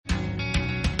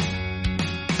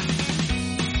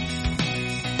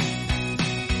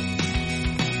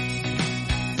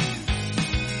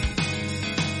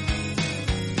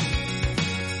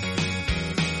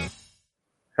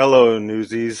Hello,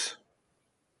 Newsies.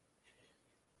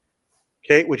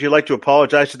 Kate, would you like to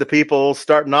apologize to the people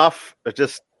starting off,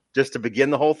 just to begin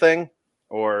the whole thing,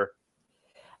 or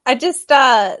I just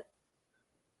I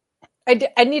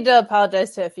need to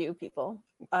apologize to a few people.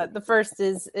 The first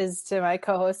is to my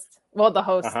co-host, well, the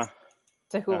host uh-huh,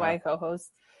 to whom uh-huh, I co-host,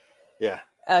 yeah,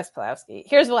 Alex Pulowski.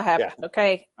 Here's what yeah, happened.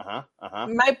 Okay, uh-huh, uh-huh,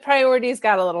 my priorities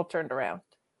got a little turned around.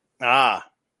 ah,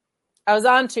 I was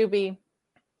on Tubi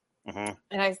uh-huh,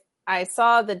 and I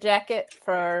saw the jacket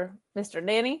for Mr.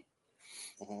 Nanny,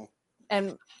 uh-huh.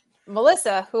 and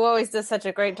Melissa, who always does such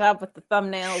a great job with the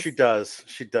thumbnails. She does.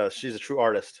 She's a true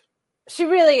artist. She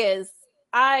really is.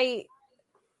 I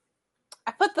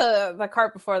put the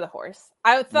cart before the horse.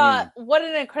 I thought, Mm. what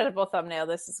an incredible thumbnail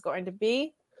this is going to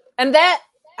be. And that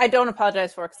I don't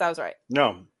apologize for because I was right.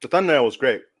 No, the thumbnail was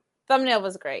great. Thumbnail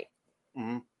was great.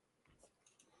 Mm-hmm.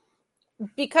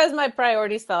 Because my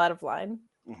priorities fell out of line.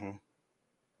 Mm-hmm.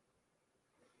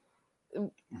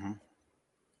 Mm-hmm.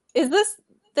 Is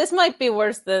this might be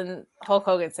worse than Hulk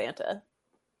Hogan Santa.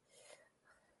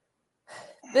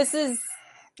 This is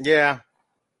Yeah.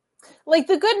 like,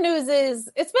 the good news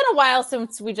is it's been a while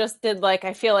since we just did, like,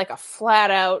 I feel like a flat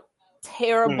out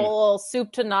terrible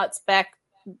soup to nuts back,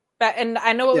 and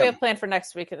I know what we have planned for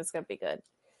next week, and it's going to be good.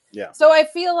 Yeah. So I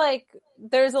feel like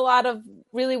there's a lot of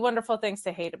really wonderful things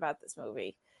to hate about this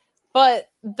movie. But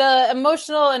the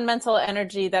emotional and mental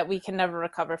energy that we can never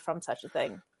recover from such a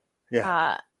thing.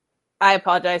 Yeah. I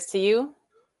apologize to you.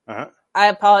 Uh-huh. I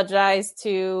apologize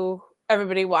to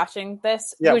everybody watching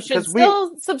this. Yeah, We should because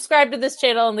still subscribe to this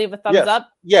channel and leave a thumbs up.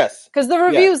 Yes. Because the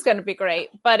review is going to be great.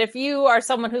 But if you are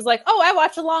someone who's like, oh, I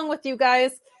watch along with you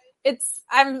guys,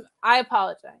 I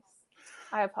apologize.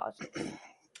 I apologize.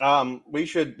 We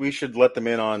should let them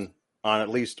in on at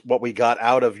least what we got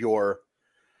out of your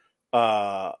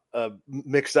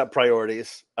mixed up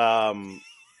priorities. I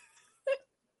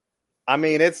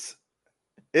mean, it's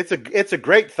a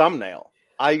great thumbnail.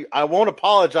 I won't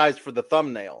apologize for the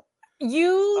thumbnail.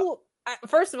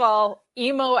 First of all,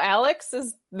 emo Alex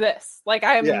is this. Like,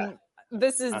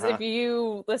 this is, if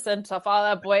you listen to Fall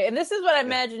Out Boy, and this is what I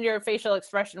imagine your facial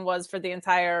expression was for the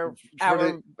entire hour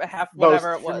and a half,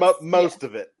 whatever it was. Most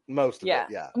of it.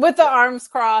 Yeah. With the arms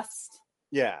crossed.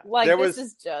 Yeah. Like, this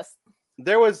is just...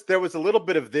 There was a little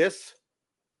bit of this.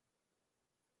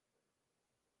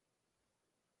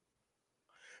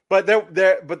 But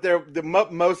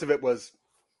most of it was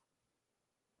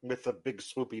with the big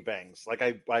swoopy bangs. Like,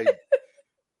 I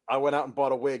went out and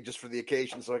bought a wig just for the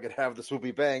occasion so I could have the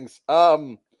swoopy bangs.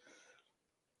 So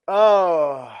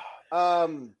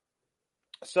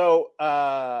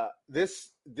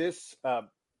this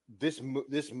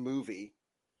movie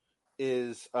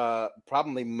is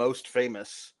probably most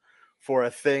famous for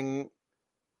a thing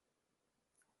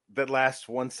that lasts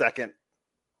 1 second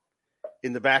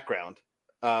in the background,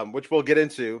 which we'll get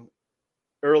into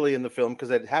early in the film because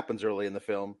it happens early in the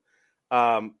film.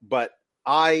 But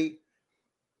I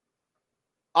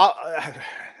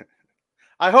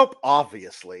hope,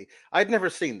 obviously, I'd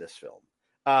never seen this film,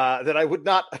 that I would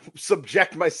not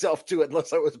subject myself to it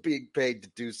unless I was being paid to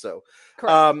do so.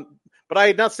 Correct. But I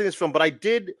had not seen this film, but I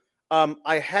did.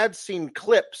 I had seen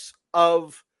clips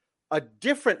of a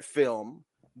different film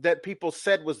that people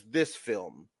said was this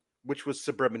film, which was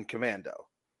Suburban Commando.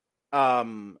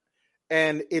 And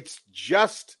it's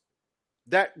just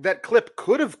that clip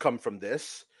could have come from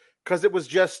this because it was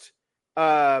just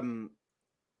Hulk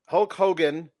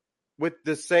Hogan with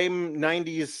the same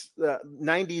 90s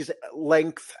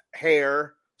length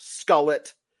hair,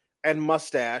 skullet, and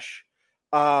mustache,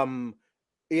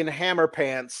 in hammer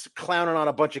pants, clowning on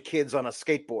a bunch of kids on a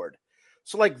skateboard.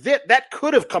 So, like, that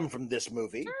could have come from this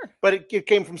movie, sure. But it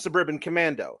came from Suburban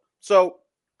Commando. So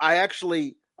I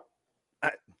don't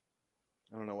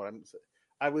know what I'm saying.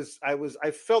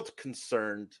 I felt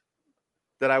concerned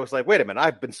that I was like, wait a minute,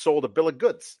 I've been sold a bill of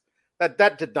goods.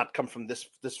 That did not come from this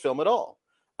film at all.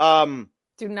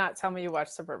 Do not tell me you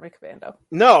watched Suburban Commando.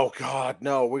 No, God,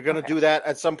 no. We're going to do that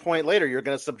at some point later. You're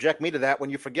going to subject me to that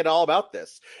when you forget all about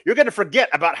this. You're going to forget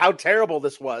about how terrible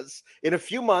this was in a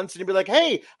few months, and you'll be like,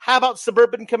 hey, how about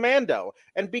Suburban Commando?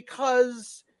 And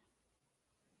because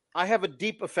I have a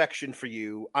deep affection for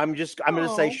you, I'm going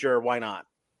to say, sure, why not?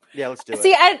 Yeah, let's do it.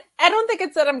 See, I don't think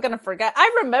it's that I'm going to forget.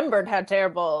 I remembered how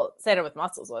terrible Santa with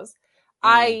Muscles was.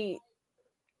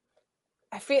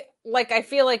 I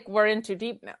feel like we're in too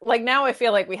deep now. Like now I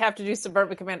feel like we have to do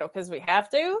Suburban Commando because we have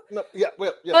to. No, yeah,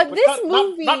 well, yeah, but this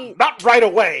movie, not right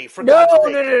away. For God's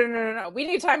sake. No. We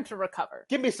need time to recover.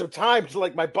 Give me some time to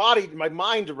like my body, my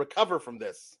mind to recover from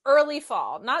this. Early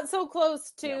fall, not so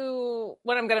close to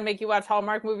when I'm going to make you watch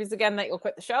Hallmark movies again that you'll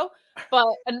quit the show, but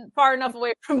far enough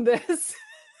away from this.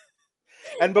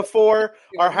 And before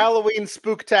our Halloween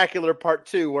Spooktacular Part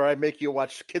 2, where I make you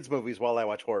watch kids movies while I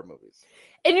watch horror movies.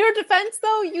 In your defense,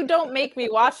 though, you don't make me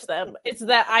watch them. It's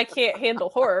that I can't handle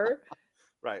horror.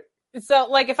 Right. So,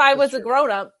 like, if I was a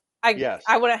grown-up, I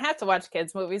wouldn't have to watch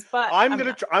kids movies. But I'm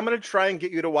gonna try and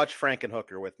get you to watch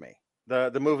Frankenhooker with me.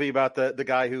 The movie about the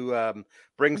guy who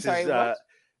brings his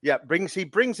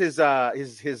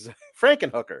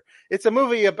Frankenhooker. It's a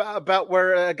movie about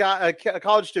where a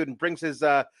college student brings his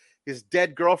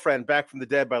dead girlfriend back from the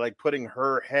dead by like putting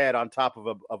her head on top of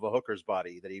a hooker's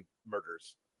body that he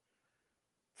murders.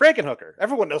 Frankenhooker.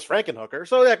 Everyone knows Frankenhooker.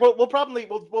 So yeah, we'll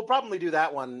probably do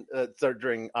that one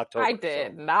during October. I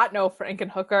did not know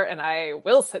Frankenhooker, and I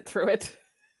will sit through it.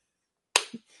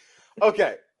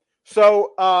 Okay.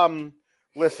 So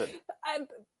listen.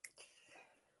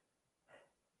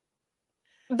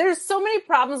 There's so many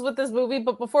problems with this movie,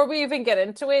 but before we even get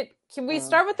into it, can we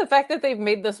start with the fact that they've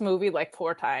made this movie like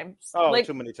 4 times? Oh, like,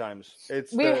 too many times.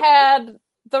 Had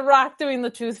The Rock doing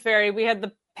the Tooth Fairy. We had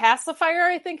the Pacifier,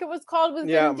 I think it was called, with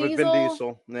Vin Diesel. With Vin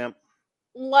Diesel. Yeah.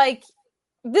 Like,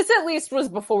 this at least was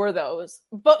before those.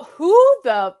 But who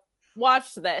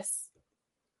watched this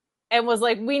and was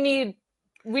like, we need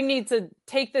to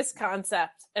take this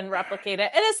concept and replicate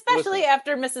it. And especially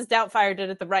after Mrs. Doubtfire did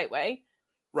it the right way.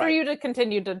 Right. For you to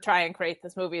continue to try and create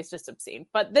this movie is just obscene.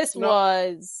 But this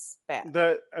was bad.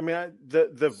 The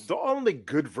only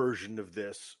good version of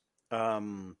this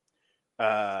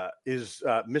is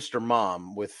Mr.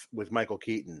 Mom with Michael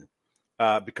Keaton,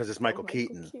 because it's Michael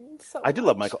Keaton. I do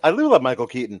love Michael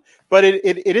Keaton, but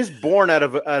it is born out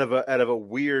of a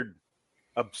weird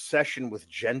obsession with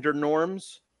gender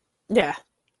norms. Yeah,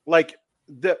 like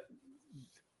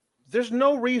there's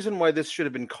no reason why this should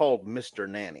have been called Mr.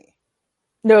 Nanny.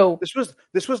 No,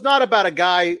 this was not about a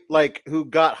guy like who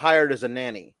got hired as a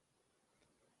nanny.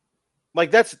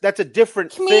 Like that's a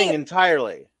different thing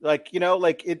entirely. Like, you know,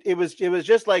 like it was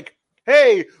just like,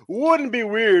 hey, wouldn't it be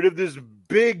weird if this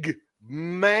big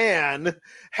man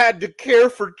had to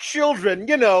care for children,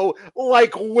 you know,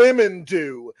 like women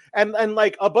do. And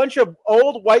like a bunch of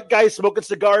old white guys smoking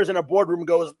cigars in a boardroom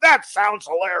goes, that sounds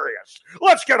hilarious.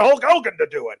 Let's get Hulk Hogan to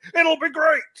do it. It'll be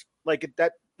great. Like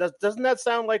doesn't that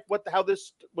sound like how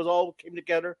this was all came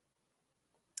together?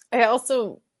 I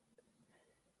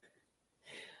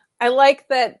like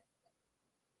that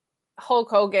Hulk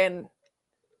Hogan,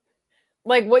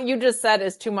 like what you just said,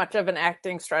 is too much of an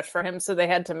acting stretch for him, so they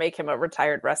had to make him a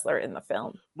retired wrestler in the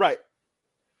film. Right.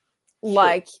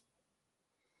 Like,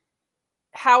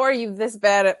 how are you this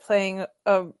bad at playing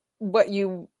what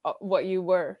you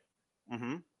were?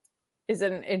 Mm-hmm. Is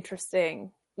an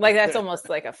interesting, like, that's almost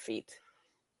like a feat.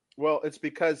 Well, it's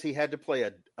because he had to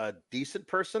play a decent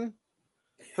person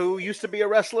who used to be a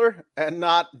wrestler and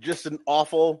not just an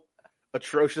awful,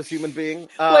 atrocious human being.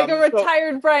 Like a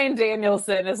retired Bryan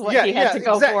Danielson is what he had to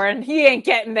go for, and he ain't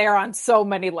getting there on so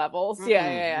many levels. Mm-hmm.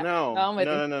 Yeah.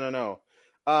 No.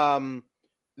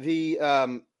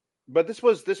 But this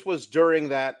was during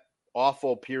that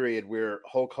awful period where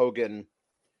Hulk Hogan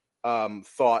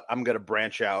thought, I'm going to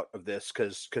branch out of this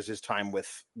because his time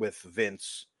with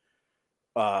Vince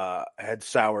had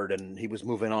soured and he was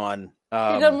moving on.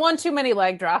 He'd done one too many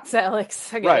leg drops,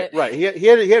 Alex. Right. He had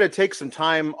to take some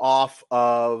time off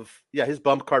of. Yeah, his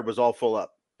bump card was all full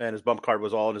up, and his bump card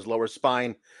was all in his lower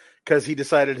spine because he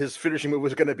decided his finishing move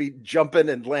was going to be jumping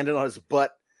and landing on his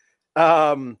butt.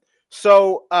 Because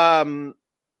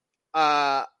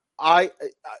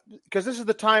this is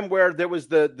the time where there was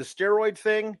the steroid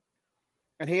thing,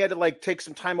 and he had to like take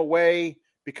some time away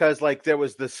because like there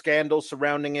was the scandal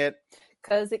surrounding it.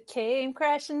 Because it came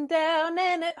crashing down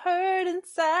and it hurt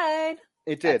inside.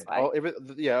 It did.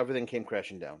 Everything came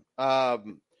crashing down.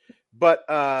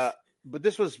 But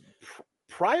this was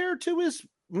prior to his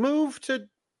move to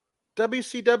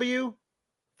WCW, if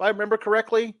I remember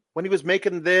correctly, when he was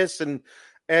making this and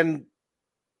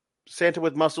Santa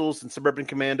with Muscles and Suburban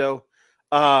Commando.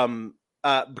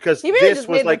 Because he really this just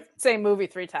was made like the same movie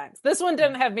 3 times. This one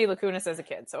didn't have Mila Kunis as a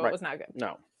kid, so it was not good.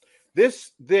 No, this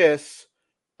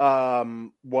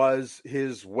was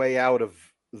his way out of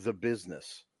the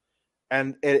business,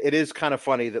 and it is kind of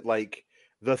funny that like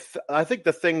I think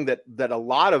the thing that a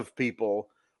lot of people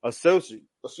associate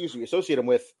him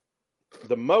with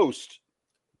the most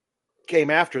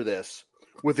came after this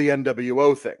with the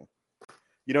NWO thing,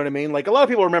 You know what I mean? Like a lot of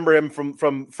people remember him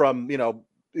from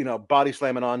body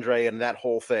slamming Andre and that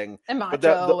whole thing. And But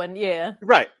Macho and yeah.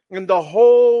 Right. And the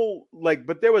whole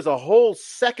but there was a whole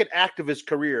second act of his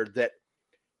career that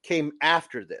came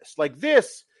after this. Like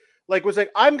this, like was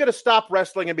like, I'm gonna stop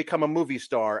wrestling and become a movie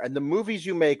star. And the movies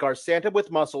you make are Santa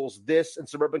with Muscles, this and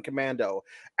Suburban Commando,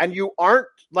 and you aren't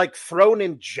like thrown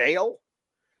in jail.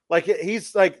 Like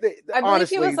he's like I believe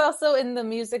honestly, he was also in the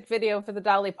music video for the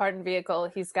Dolly Parton vehicle.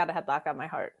 He's got a headlock on my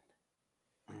heart.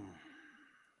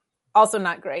 Also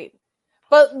not great.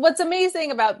 But what's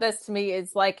amazing about this to me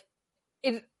is like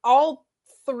in all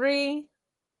 3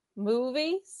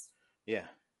 movies. Yeah.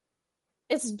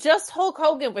 It's just Hulk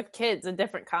Hogan with kids in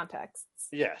different contexts.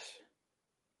 Yes.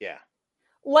 Yeah.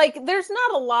 Like there's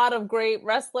not a lot of great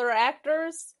wrestler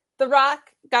actors. The Rock,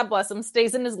 God bless him,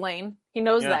 stays in his lane. He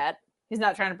knows that. He's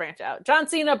not trying to branch out. John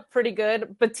Cena, pretty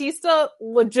good. Batista,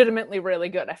 legitimately really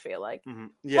good, I feel like. Mm-hmm.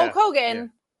 Yeah. Hulk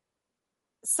Hogan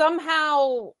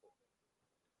somehow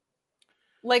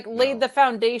laid the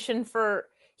foundation for,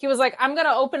 he was like, I'm going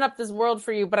to open up this world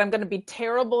for you, but I'm going to be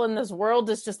terrible in this world.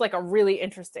 It's just like a really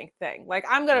interesting thing. Like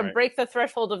I'm going to break the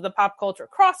threshold of the pop culture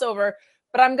crossover,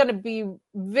 but I'm going to be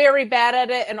very bad at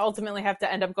it and ultimately have to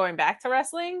end up going back to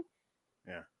wrestling.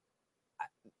 Yeah.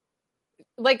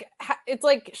 Like it's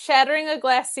like shattering a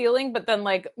glass ceiling, but then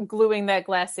like gluing that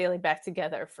glass ceiling back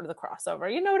together for the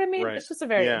crossover. You know what I mean? Right. It's just a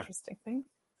very interesting thing.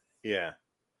 Yeah.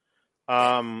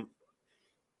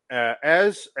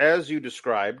 As you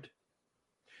described,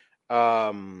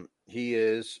 he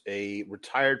is a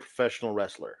retired professional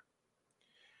wrestler.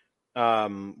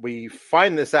 We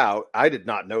find this out. I did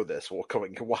not know this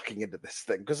walking into this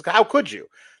thing, because how could you?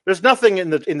 There's nothing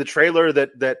in the trailer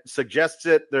that suggests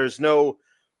it. There's no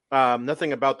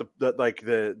nothing about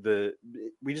the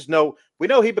we just know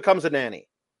he becomes a nanny.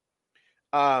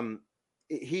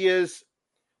 He is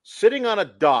sitting on a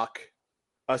dock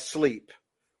asleep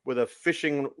with a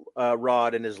fishing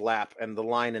rod in his lap and the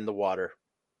line in the water.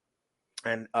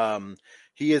 And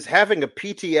he is having a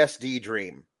PTSD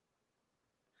dream.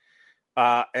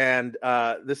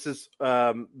 This is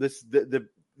the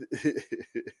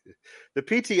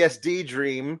PTSD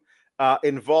dream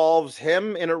involves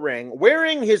him in a ring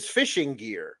wearing his fishing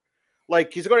gear.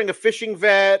 Like he's wearing a fishing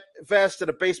vest and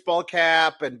a baseball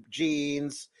cap and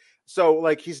jeans. So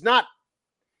like this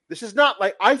is not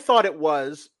like I thought it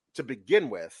was to begin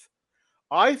with.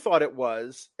 I thought it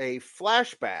was a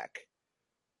flashback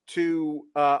to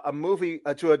a movie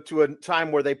to a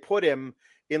time where they put him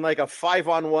in like a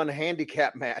 5-on-1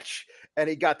 handicap match and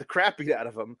he got the crap beat out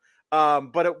of him.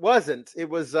 But it wasn't. It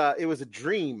was a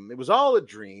dream. It was all a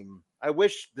dream. I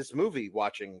wish this movie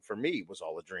watching for me was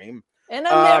all a dream. An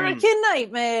American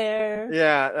nightmare.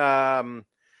 Yeah.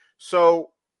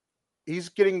 So he's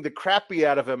getting the crap beat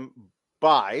out of him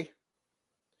by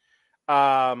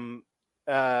Kamala.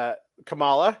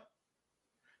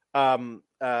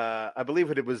 I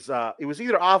believe it was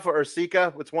either Alpha or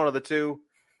Sika. It's one of the two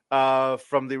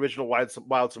from the original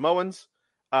Wild Samoans.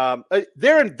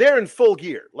 They're in full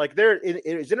gear. Like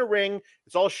it's in a ring.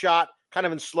 It's all shot kind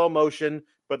of in slow motion,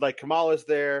 but like Kamala's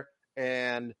there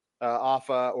and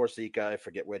Alpha or Sika, I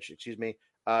forget which. Excuse me.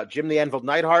 Jim the Anvil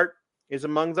Neidhart is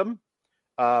among them.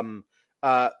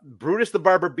 Brutus the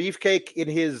Barber Beefcake in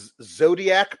his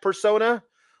Zodiac persona,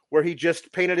 where he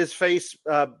just painted his face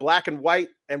black and white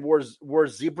and wore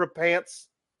zebra pants.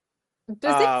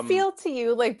 Does it feel to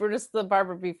you like Brutus the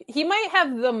Barber Beef? He might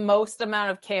have the most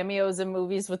amount of cameos in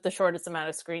movies with the shortest amount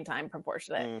of screen time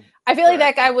proportionate. I feel like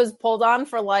that guy was pulled on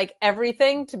for like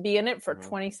everything to be in it for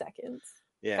 20 seconds.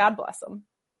 Yeah. God bless him.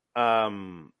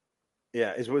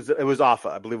 Yeah, it was Alpha.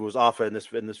 I believe it was Alpha in this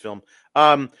film.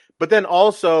 But then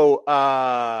also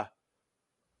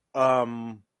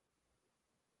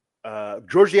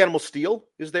George the Animal Steel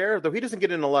is there, though he doesn't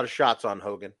get in a lot of shots on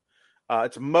Hogan.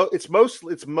 It's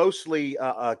mostly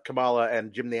Kamala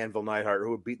and Jim the Anvil Neidhart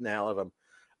who have beaten the hell out of him.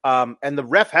 And the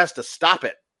ref has to stop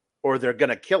it or they're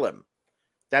gonna kill him.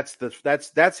 That's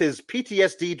his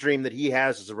PTSD dream that he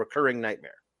has as a recurring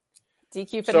nightmare.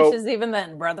 DQ finishes even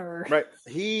then, brother. Right.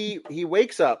 He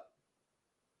wakes up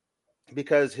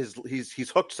because he's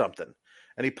hooked something,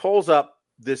 and he pulls up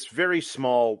this very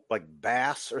small like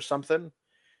bass or something,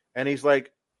 and he's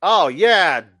like, "Oh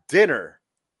yeah, dinner."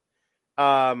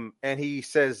 And he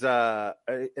says, and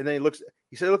then he looks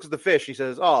at the fish. He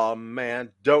says, "Oh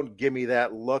man, don't give me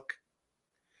that look."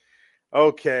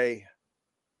 Okay,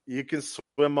 you can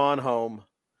swim on home.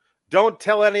 Don't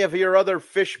tell any of your other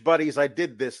fish buddies I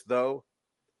did this though,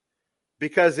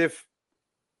 because he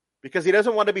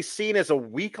doesn't want to be seen as a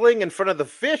weakling in front of the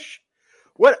fish.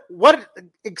 What?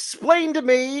 Explain to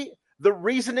me the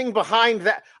reasoning behind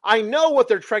that. I know what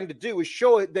they're trying to do is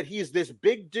show it that he's this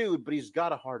big dude, but he's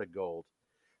got a heart of gold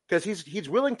because he's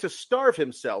willing to starve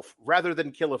himself rather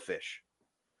than kill a fish.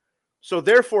 So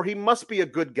therefore, he must be a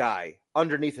good guy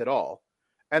underneath it all.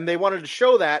 And they wanted to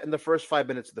show that in the first 5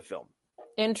 minutes of the film.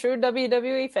 In true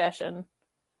WWE fashion,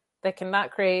 they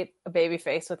cannot create a baby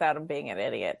face without him being an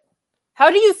idiot.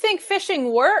 How do you think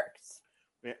fishing works?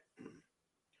 Yeah.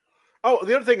 Oh,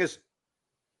 the other thing is,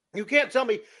 you can't tell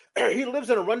me he lives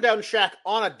in a rundown shack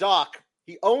on a dock.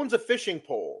 He owns a fishing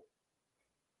pole.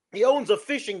 He owns a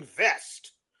fishing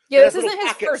vest. Yeah, this isn't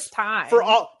his first time.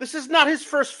 This is not his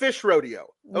first fish rodeo.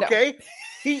 Okay,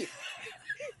 no.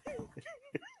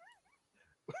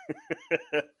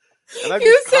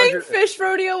 You saying fish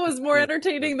rodeo was more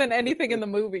entertaining than anything in the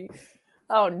movie?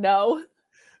 Oh no!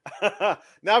 Now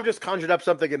I've just conjured up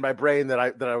something in my brain that I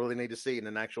really need to see in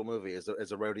an actual movie as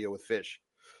a rodeo with fish.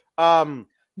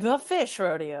 The fish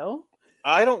rodeo.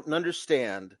 I don't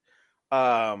understand.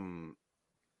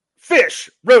 Fish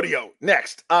rodeo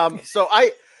next. So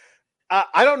I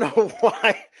don't know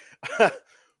why.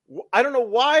 I don't know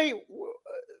why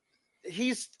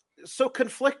he's so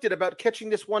conflicted about catching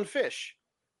this one fish.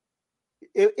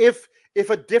 If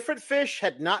a different fish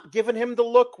had not given him the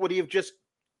look, would he have just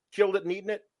killed it and eaten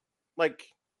it? Like,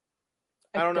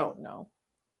 I don't know.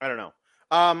 I don't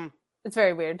know. It's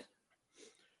very weird.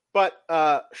 But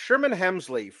Sherman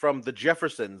Hemsley from The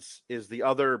Jeffersons is the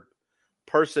other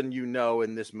person you know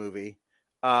in this movie.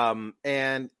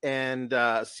 And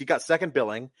he got second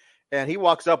billing, and he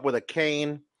walks up with a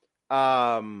cane.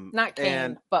 Not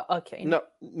cane, but a cane.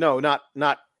 No, not.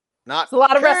 There's a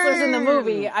lot of wrestlers in the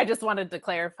movie. I just wanted to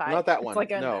clarify. Not that one. It's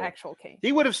like an actual cane.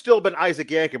 He would have still been Isaac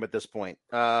Yankem at this point.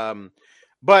 But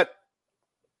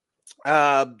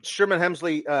Sherman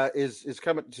Hemsley is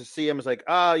coming to see him. Is like,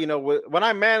 when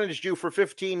I managed you for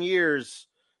 15 years,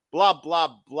 blah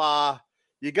blah blah.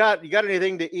 You got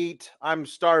anything to eat? I'm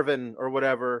starving or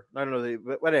whatever. I don't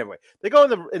know. But anyway, they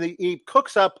go and he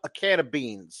cooks up a can of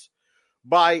beans.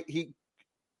 He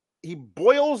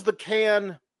boils the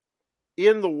can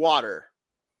in the water.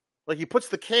 Like, he puts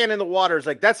the can in the water. It's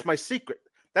like, that's my secret.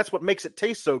 That's what makes it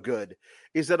taste so good,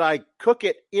 is that I cook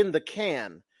it in the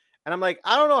can. And I'm like,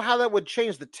 I don't know how that would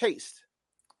change the taste.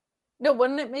 No,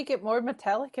 wouldn't it make it more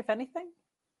metallic, if anything?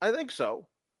 I think so.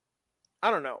 I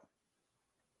don't know.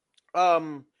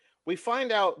 We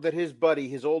find out that his buddy,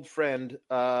 his old friend,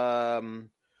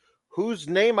 whose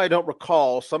name I don't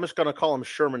recall, so I'm just going to call him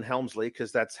Sherman Hemsley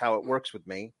because that's how it works with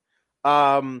me.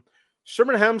 Sherman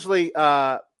Hemsley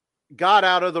got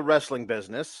out of the wrestling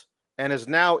business and is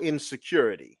now in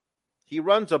security. He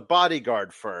runs a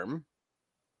bodyguard firm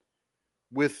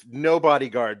with no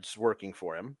bodyguards working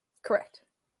for him. Correct.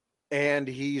 And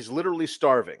he's literally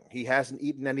starving. He hasn't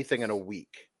eaten anything in a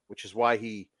week, which is why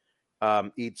he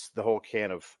eats the whole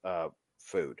can of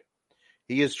food.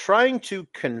 He is trying to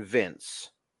convince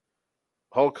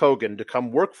Hulk Hogan to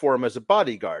come work for him as a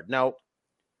bodyguard. Now,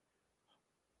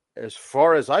 as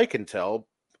far as I can tell,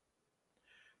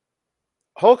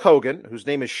 Hulk Hogan, whose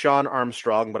name is Sean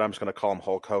Armstrong, but I'm just going to call him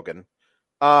Hulk Hogan.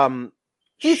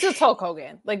 He's just Hulk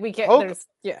Hogan. Like, we can't.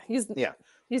 He's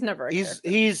never.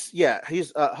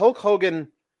 Hulk Hogan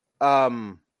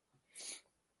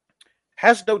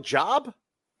has no job.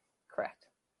 Correct.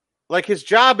 Like, his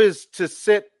job is to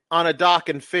sit on a dock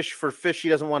and fish for fish he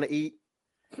doesn't want to eat.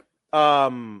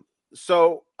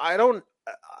 So I don't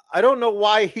know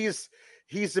why he's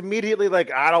immediately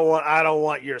like, I don't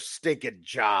want your stinking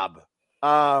job.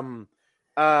 I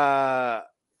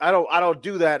don't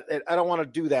do that. I don't want to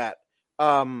do that.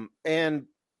 And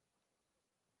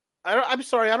I'm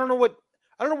sorry. I don't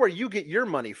know where you get your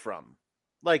money from.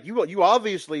 Like, you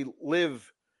obviously live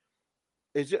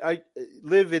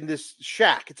in this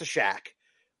shack. It's a shack,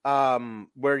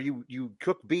 where you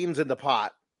cook beans in the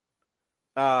pot,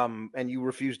 and you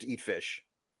refuse to eat fish.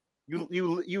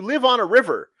 You live on a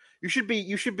river. You should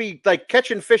be like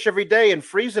catching fish every day and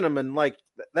freezing them, and like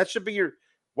that should be your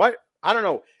what? I don't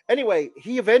know. Anyway,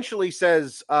 he eventually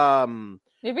says, maybe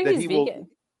he's vegan.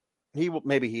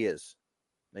 Maybe he is.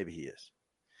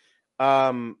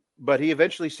 But he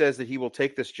eventually says that he will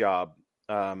take this job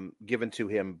given to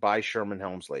him by Sherman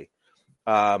Hemsley,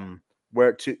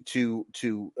 where to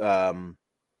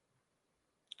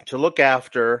look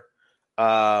after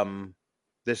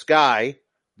this guy,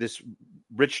 this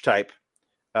rich type,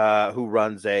 who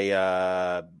runs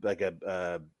a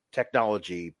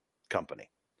technology company.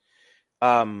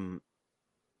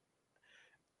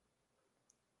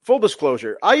 Full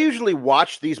disclosure, I usually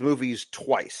watch these movies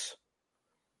twice.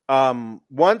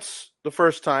 once the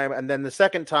first time, and then the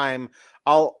second time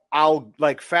I'll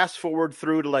like fast forward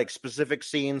through to like specific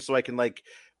scenes so I can like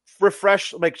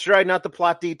refresh, make sure I know the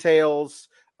plot details.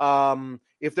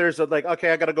 If there's a like,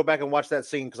 okay, I got to go back and watch that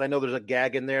scene because I know there's a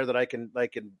gag in there that I could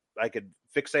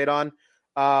fixate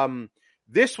on.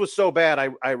 This was so bad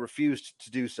I refused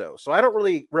to do so. So I don't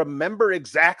really remember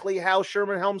exactly how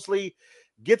Sherman Helmsley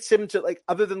gets him to like,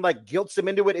 other than like guilts him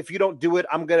into it. If you don't do it,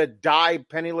 I'm gonna die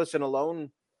penniless and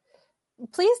alone.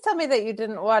 Please tell me that you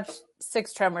didn't watch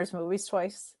 6 Tremors movies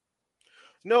twice.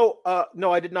 No,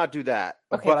 I did not do that.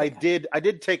 Okay, but okay. I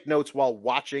did take notes while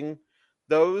watching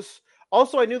those.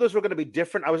 Also, I knew those were going to be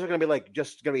different. I was going to be like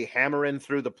just going to be hammering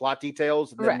through the plot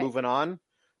details and then moving on.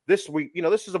 This week,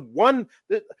 this is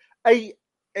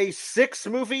a 6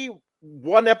 movie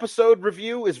 1 episode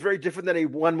review is very different than a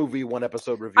 1 movie 1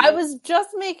 episode review. I was just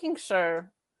making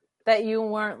sure that you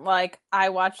weren't like, I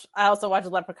also watched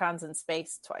Leprechauns in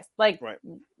Space twice. Like, right.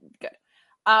 Good.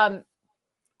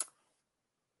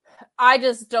 I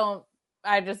just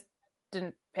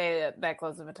didn't pay that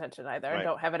close of attention either. Right. I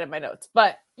don't have it in my notes,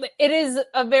 but it is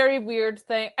a very weird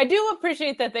thing. I do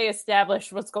appreciate that they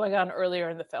established what's going on earlier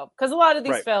in the film, because a lot of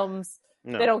these films,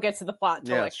 they don't get to the plot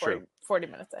until 40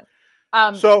 minutes in.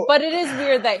 But it is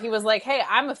weird that he was like, hey,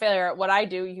 I'm a failure at what I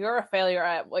do. You're a failure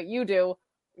at what you do.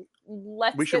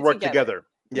 We should work together.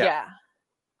 Yeah.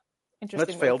 Interesting.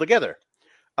 Let's fail together.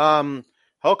 Hulk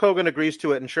Hogan agrees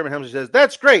to it, and Sherman Helmsley says,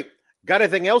 "That's great. Got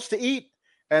anything else to eat?"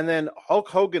 And then Hulk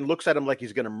Hogan looks at him like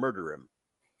he's going to murder him.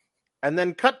 And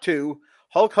then cut to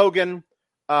Hulk Hogan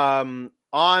on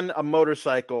a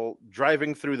motorcycle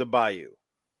driving through the bayou.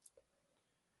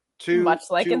 Much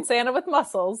like in Santa with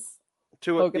Muscles.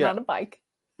 Hogan on a bike.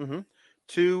 Mm-hmm.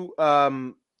 To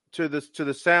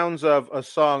the sounds of a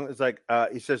song. It's like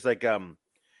he says like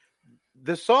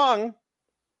the song,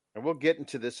 and we'll get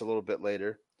into this a little bit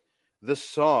later. The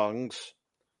songs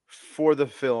for the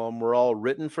film were all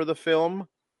written for the film,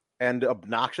 and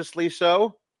obnoxiously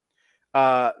so.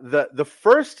 The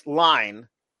first line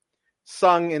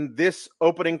sung in this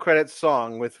opening credits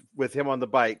song with him on the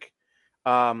bike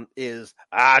is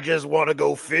 "I just want to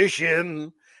go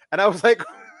fishing," and I was like,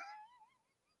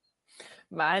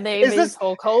 "My name is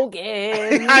Hulk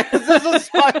Hogan."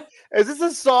 Is this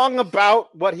a song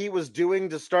about what he was doing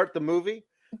to start the movie?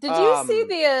 Did you see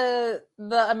the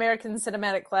American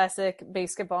Cinematic Classic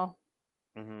Basketball?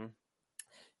 Mm-hmm.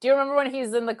 Do you remember when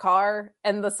he's in the car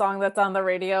and the song that's on the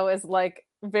radio is like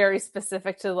very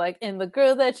specific to like "in the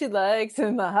girl that she likes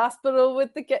in the hospital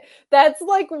with the kid"? That's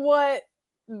like what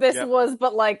this was,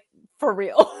 but like for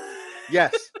real.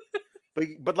 Yes.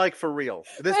 But like for real.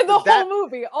 Whole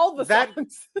movie, all the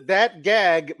songs. That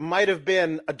gag might have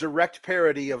been a direct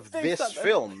parody of this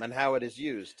film and how it is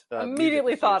used.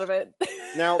 Immediately thought of it.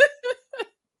 Now,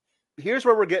 here's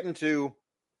where we're getting to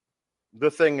the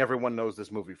thing everyone knows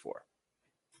this movie for.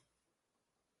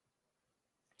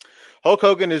 Hulk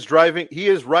Hogan is driving. He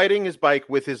is riding his bike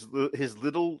with his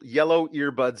little yellow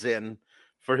earbuds in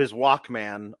for his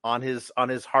Walkman on his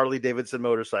Harley Davidson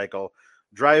motorcycle,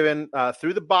 driving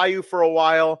through the bayou for a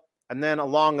while and then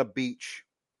along a beach.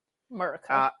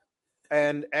 America.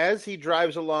 And as he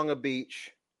drives along a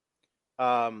beach,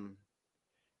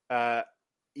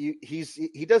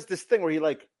 he does this thing where he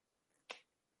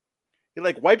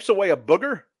wipes away a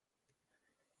booger,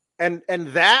 and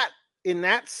that in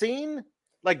that scene,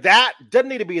 like that doesn't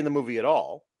need to be in the movie at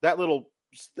all. That little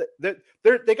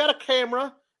they got a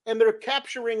camera and they're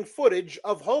capturing footage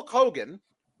of Hulk Hogan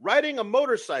riding a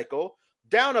motorcycle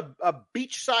down a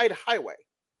beachside highway.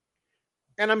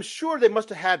 And I'm sure they must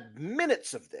have had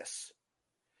minutes of this.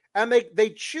 And they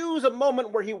choose a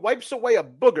moment where he wipes away a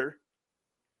booger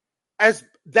as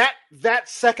that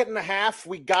second and a half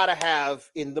we gotta have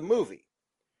in the movie.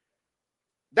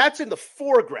 That's in the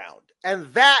foreground.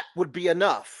 And that would be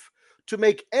enough to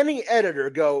make any editor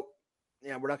go,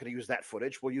 yeah, we're not going to use that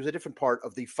footage. We'll use a different part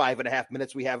of the 5.5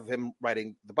 minutes we have of him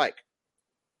riding the bike.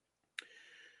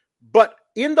 But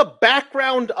in the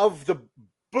background of the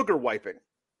booger wiping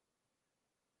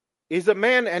is a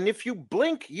man, and if you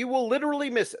blink, you will literally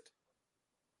miss it.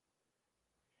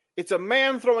 It's a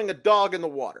man throwing a dog in the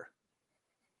water.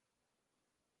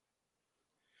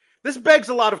 This begs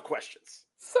a lot of questions.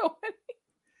 So many.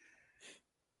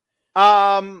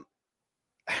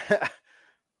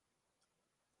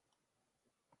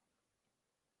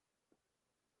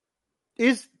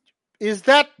 Is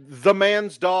that the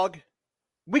man's dog?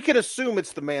 We can assume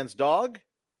it's the man's dog.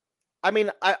 I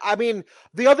mean,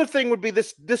 the other thing would be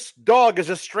this dog is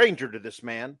a stranger to this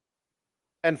man,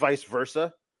 and vice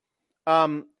versa.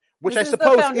 Which this I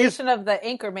suppose the foundation of the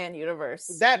Anchorman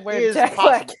universe. That is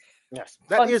possible. Yes,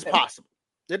 that is possible.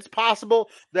 It's possible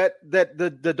that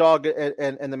the dog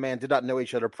and the man did not know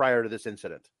each other prior to this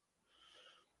incident.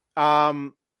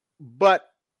 But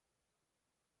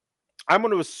I'm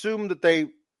going to assume that they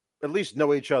at least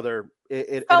know each other.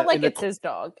 It felt like it's his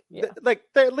dog. Yeah. Like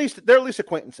they're at least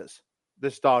acquaintances.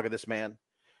 This dog and this man,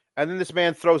 and then this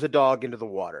man throws a dog into the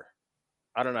water.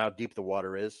 I don't know how deep the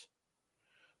water is,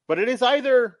 but it is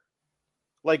either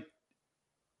like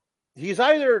he's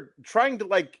either trying to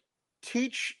like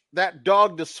teach that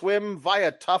dog to swim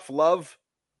via tough love,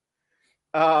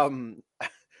 or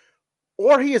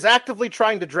he is actively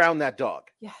trying to drown that dog.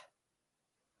 Yeah.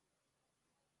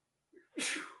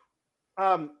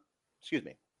 Excuse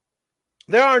me.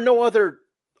 There are no other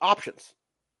options.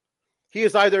 He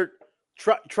is either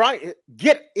try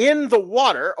get in the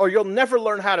water, or you'll never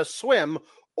learn how to swim,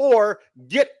 or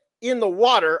get in the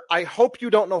water. I hope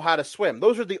you don't know how to swim.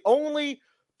 Those are the only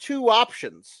two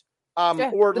options.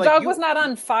 Or the dog was not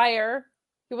on fire.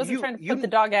 He wasn't trying to put the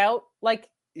dog out. Like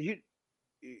you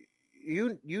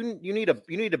need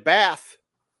a bath.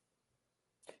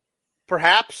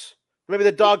 Perhaps maybe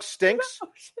the dog stinks.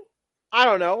 I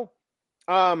don't know.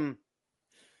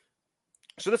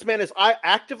 So this man is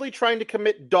actively trying to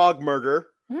commit dog murder,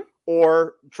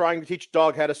 or trying to teach a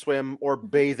dog how to swim, or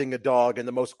bathing a dog in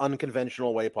the most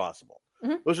unconventional way possible.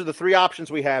 Those are the three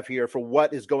options we have here for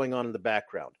what is going on in the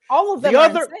background. All of them are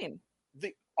insane.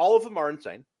 All of them are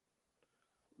insane.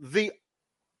 The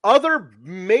other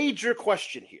major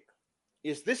question here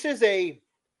is this is a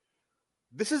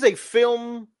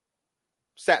film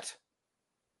set.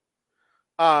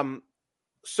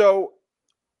 So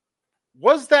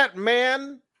was that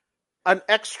man an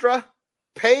extra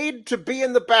paid to be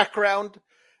in the background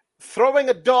throwing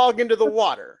a dog into the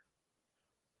water?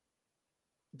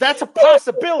 That's a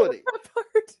possibility.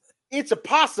 It's a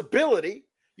possibility.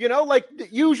 You know, like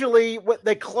usually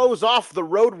they close off the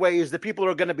roadways that people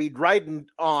are going to be riding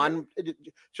on,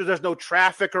 so there's no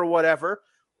traffic or whatever.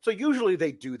 So usually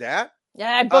they do that.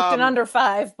 Yeah, I booked an under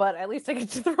 5, but at least I get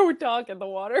to throw a dog in the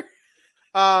water.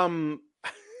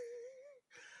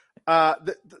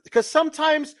 Because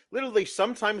sometimes they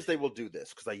will do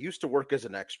this, because I used to work as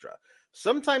an extra.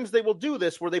 Sometimes they will do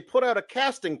this where they put out a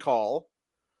casting call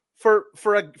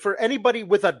for anybody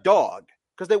with a dog,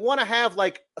 because they want to have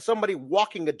like somebody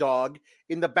walking a dog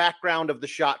in the background of the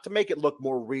shot to make it look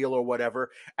more real or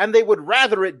whatever. And they would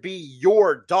rather it be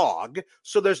your dog,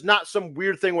 so there's not some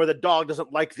weird thing where the dog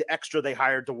doesn't like the extra they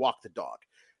hired to walk the dog.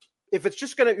 If it's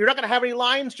just you're not gonna have any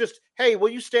lines, just, hey, will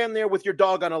you stand there with your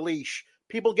dog on a leash?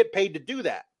 People get paid to do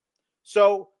that.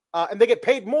 So, and they get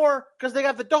paid more because they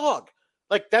got the dog.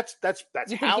 Like that's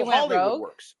how Hollywood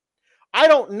works. I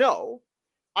don't know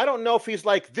if he's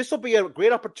like, this will be a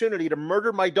great opportunity to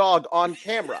murder my dog on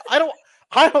camera.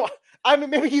 I mean,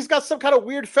 maybe he's got some kind of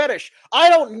weird fetish. I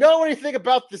don't know anything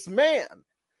about this man.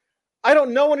 I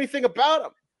don't know anything about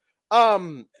him.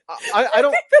 I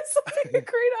don't think this will be a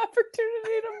great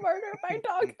opportunity to murder my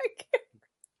dog on camera.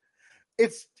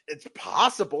 It's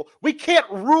possible. We can't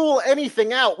rule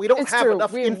anything out. We don't have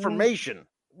enough information.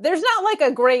 There's not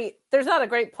a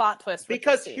great plot twist.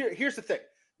 Because here's the thing.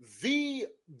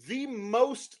 The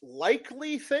most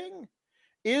likely thing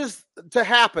is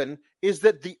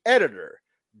that the editor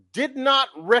did not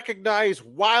recognize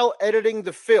while editing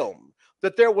the film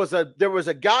that there was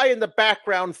a guy in the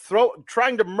background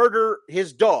trying to murder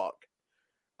his dog.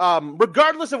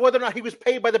 Regardless of whether or not he was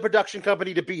paid by the production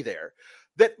company to be there.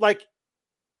 That like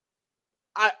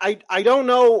I don't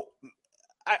know.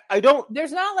 I don't.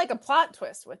 There's not like a plot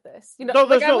twist with this. You know, no,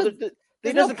 there's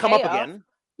it doesn't come up again.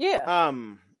 Yeah.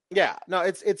 Yeah. No,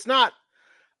 it's not.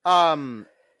 The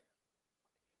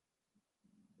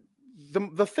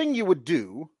thing you would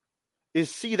do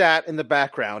is see that in the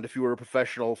background if you were a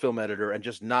professional film editor and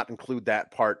just not include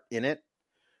that part in it.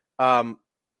 Here's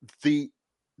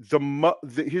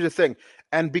the thing,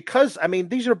 and because I mean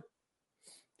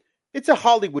it's a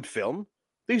Hollywood film.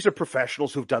 These are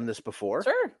professionals who've done this before.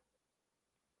 Sure.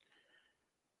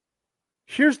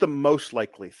 Here's the most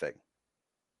likely thing,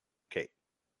 Kate.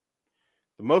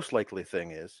 The most likely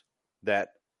thing is that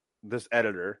this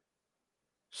editor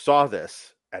saw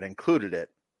this and included it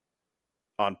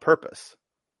on purpose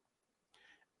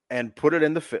and put it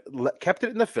in kept it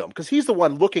in the film, because he's the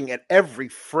one looking at every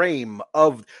frame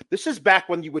of this. Is back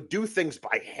when you would do things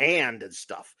by hand and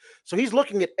stuff. So he's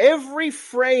looking at every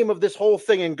frame of this whole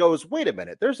thing and goes, wait a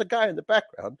minute, there's a guy in the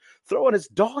background throwing his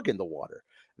dog in the water.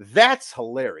 That's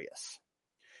hilarious.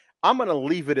 I'm going to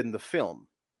leave it in the film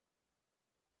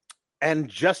and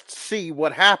just see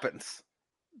what happens.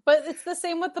 But it's the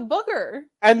same with the booger.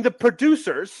 And the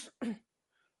producers,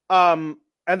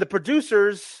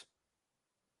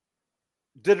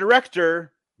 the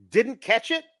director didn't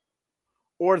catch it,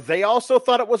 or they also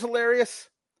thought it was hilarious.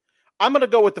 I'm going to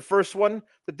go with the first one,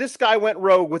 that this guy went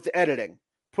rogue with the editing,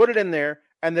 put it in there,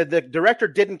 and that the director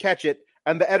didn't catch it,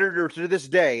 and the editor to this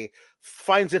day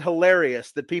finds it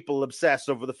hilarious that people obsess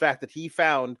over the fact that he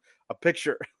found a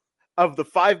picture of the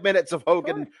 5 minutes of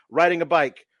Hogan riding a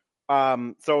bike,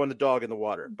 throwing the dog in the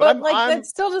water. But that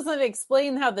still doesn't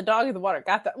explain how the dog in the water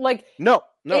got that. Like, no,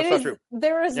 it's not true.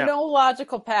 There is no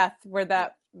logical path where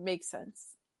that makes sense.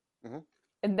 Mm-hmm.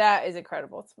 And that is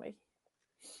incredible to me.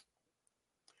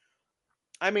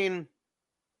 I mean,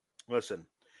 listen,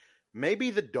 maybe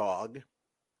the dog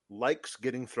likes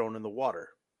getting thrown in the water.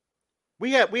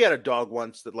 We had a dog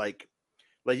once that like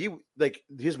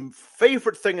his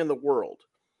favorite thing in the world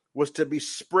was to be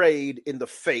sprayed in the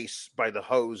face by the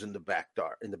hose in the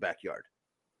backyard.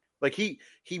 Like he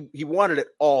wanted it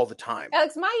all the time.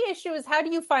 Alex, my issue is, how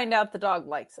do you find out the dog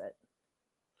likes it?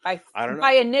 I don't know.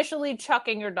 By initially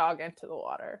chucking your dog into the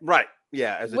water. Right.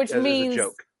 Yeah, as a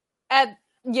joke. At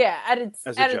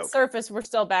its surface, we're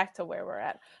still back to where we're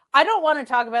at. I don't want to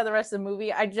talk about the rest of the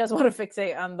movie. I just want to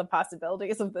fixate on the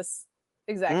possibilities of this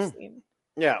exact scene.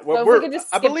 Yeah, well,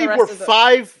 I believe we're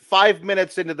 5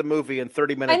 minutes into the movie and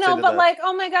 30 minutes. I know, but like,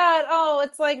 oh my god,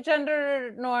 it's like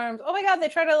gender norms. Oh my god, they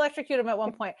try to electrocute him at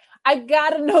one point. I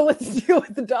gotta know what the deal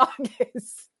with the dog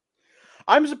is.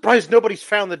 I'm surprised nobody's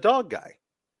found the dog guy.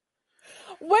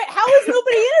 Wait, how has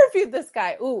nobody interviewed this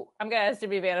guy? Ooh, I'm gonna ask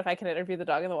Jimmy Van if I can interview the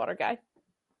dog in the water guy.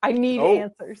 I need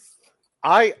answers.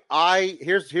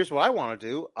 Here's what I want to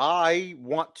do. I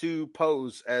want to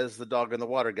pose as the dog in the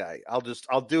water guy.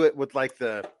 I'll do it with like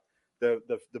the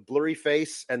blurry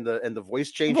face and the voice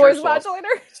changer. Voice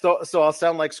modulator. So I'll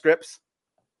sound like Scripps.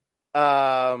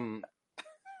 And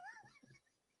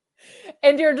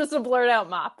you're just a blurred out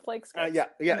mop like Scripps.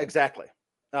 Yeah, exactly.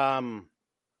 So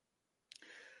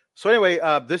anyway,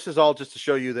 this is all just to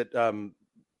show you that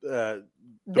the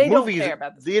movies, don't care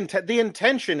about this. The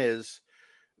intention is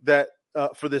that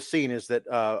for this scene is that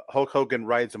Hulk Hogan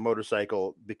rides a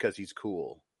motorcycle because he's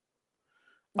cool.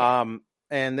 Yeah.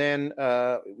 And then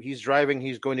he's driving.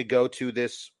 He's going to go to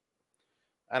this.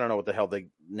 I don't know what the hell they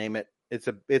name it. It's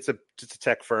a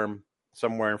tech firm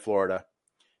somewhere in Florida.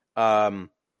 Known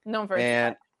for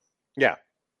and yeah.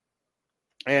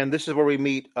 And this is where we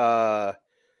meet Austin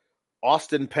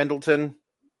Pendleton,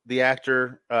 the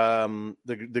actor,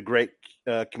 the great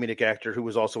comedic actor who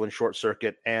was also in Short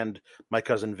Circuit, and My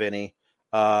Cousin Vinny.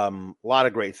 A lot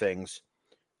of great things.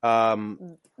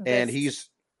 And he's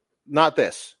not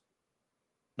this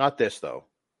though.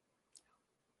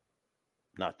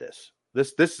 Not this.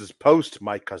 This is post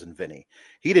My Cousin Vinny.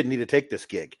 He didn't need to take this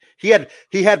gig. He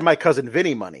had My Cousin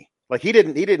Vinny money. Like he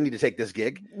didn't need to take this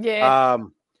gig. Yeah.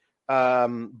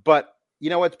 But you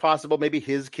know what's possible? Maybe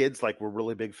his kids were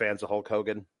really big fans of Hulk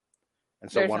Hogan,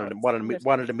 and so wanted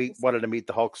to meet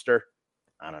the Hulkster.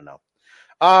 I don't know.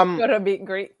 Go to a meet and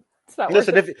greet.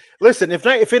 Listen, if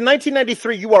in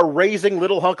 1993 you are raising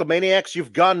little Hulkamaniacs,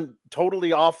 you've gone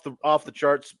totally off the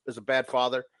charts as a bad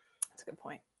father. That's a good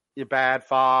point. You're bad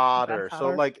father.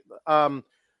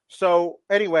 So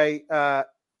anyway,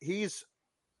 he's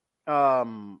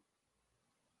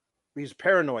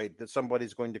paranoid that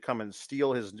somebody's going to come and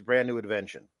steal his brand new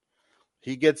invention.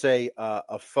 He gets a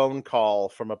phone call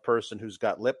from a person who's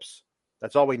got lips.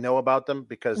 That's all we know about them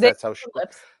because that's how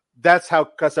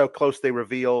close they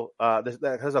reveal.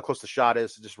 That's how close the shot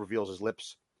is. It just reveals his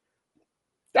lips.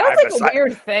 That was a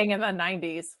weird thing in the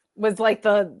 90s. Was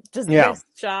this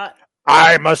shot.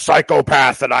 I'm a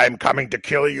psychopath and I'm coming to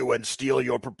kill you and steal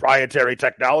your proprietary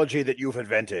technology that you've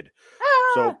invented.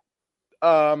 So,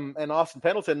 and Austin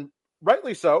Pendleton,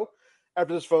 rightly so,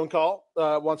 after this phone call,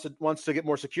 wants to get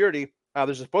more security.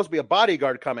 There's supposed to be a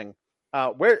bodyguard coming.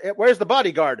 Where's the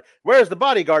bodyguard? Where's the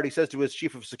bodyguard? He says to his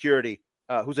chief of security,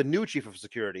 who's a new chief of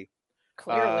security.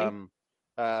 Clearly.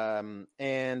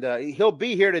 And he'll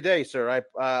be here today, sir.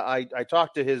 I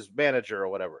talked to his manager or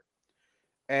whatever.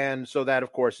 And so that,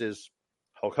 of course, is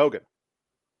Hulk Hogan.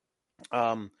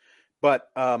 But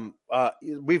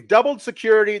we've doubled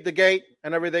security at the gate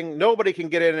and everything. Nobody can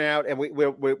get in and out, and we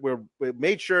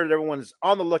made sure that everyone's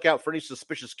on the lookout for any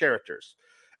suspicious characters.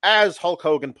 As Hulk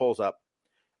Hogan pulls up,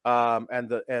 and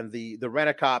the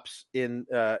rent-a-cops in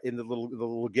the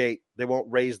little gate, they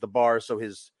won't raise the bar so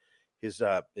his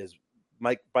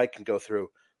bike can go through.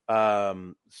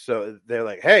 So they're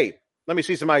like, "Hey, let me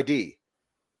see some ID."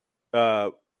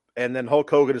 And then Hulk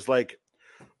Hogan is like,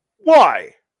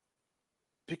 "Why?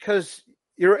 Because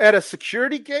you're at a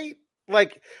security gate?"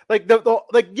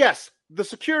 Yes, the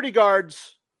security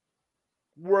guards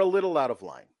were a little out of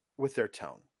line with their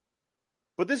tone,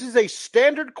 but this is a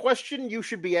standard question you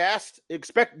should be asked.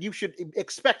 You should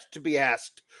expect to be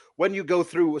asked when you go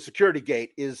through a security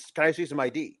gate. Is, can I see some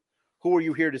ID? Who are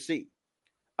you here to see?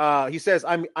 He says,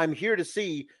 I'm here to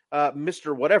see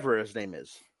Mr. whatever his name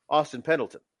is, Austin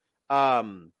Pendleton,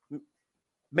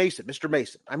 Mason, Mr.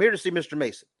 Mason. I'm here to see Mr.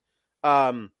 Mason.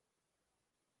 And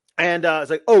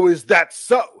it's like, oh, is that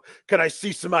so? Can I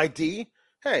see some ID?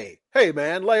 Hey,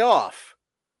 man, lay off,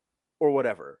 or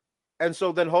whatever. And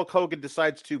so then Hulk Hogan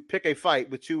decides to pick a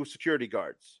fight with 2 security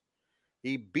guards.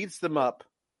 He beats them up.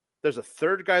 There's a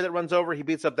third guy that runs over. He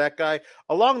beats up that guy.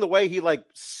 Along the way, he like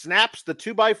snaps the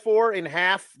 2x4 in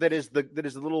half. That is the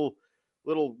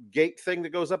little gate thing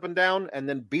that goes up and down, and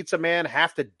then beats a man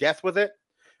half to death with it.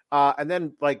 And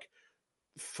then like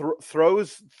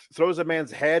throws a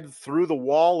man's head through the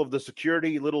wall of the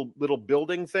security little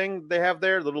building thing they have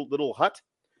there, little hut,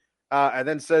 and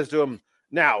then says to him,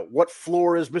 "Now, what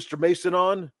floor is Mr. Mason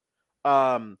on?"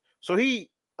 So he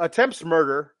attempts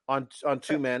murder on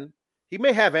 2 men. He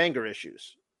may have anger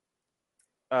issues.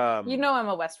 I'm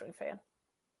a West Wing fan,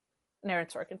 an Aaron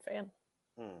Sorkin fan.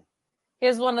 He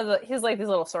has like these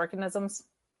little Sorkinisms,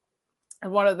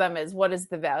 and one of them is, "What is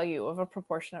the value of a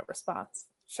proportionate response?"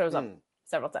 Shows up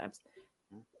several times.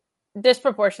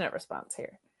 Disproportionate response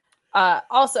here.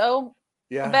 Also,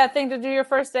 a bad thing to do your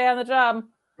first day on the job.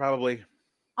 Probably.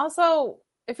 Also,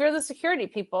 if you're the security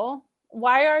people,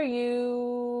 why are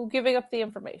you giving up the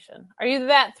information? Are you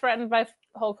that threatened by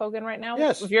Hulk Hogan right now?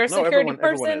 Yes. If you're a security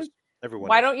person,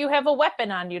 why don't you have a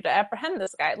weapon on you to apprehend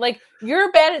this guy? Like,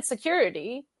 you're bad at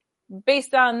security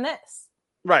based on this.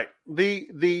 Right.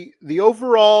 The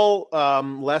overall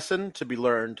lesson to be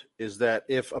learned is that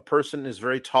if a person is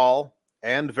very tall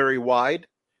and very wide,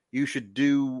 you should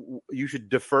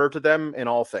defer to them in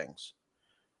all things.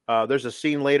 There's a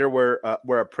scene later where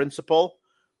a principal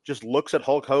just looks at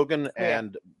Hulk Hogan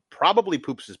and probably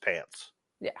poops his pants.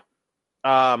 Yeah.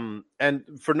 And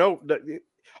for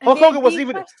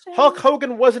Hulk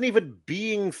Hogan wasn't even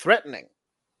being threatening,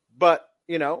 but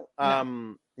yeah.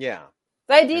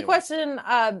 The ID question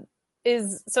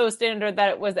is so standard that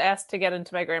it was asked to get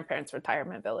into my grandparents'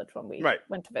 retirement village when we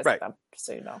went to visit them,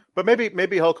 so you know. But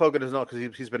maybe Hulk Hogan doesn't know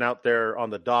because he's been out there on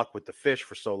the dock with the fish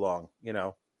for so long.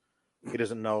 He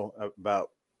doesn't know about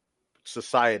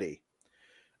society.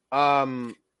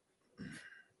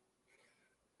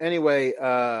 Anyway,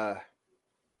 the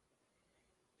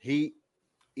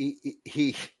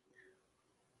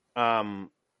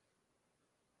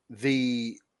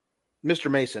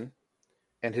Mr. Mason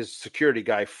and his security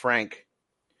guy, Frank,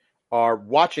 are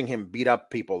watching him beat up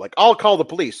people. Like, I'll call the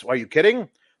police. Are you kidding?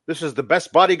 This is the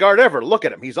best bodyguard ever. Look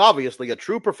at him. He's obviously a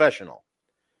true professional.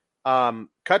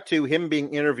 Cut to him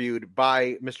being interviewed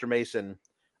by Mr. Mason.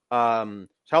 How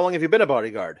long have you been a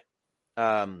bodyguard?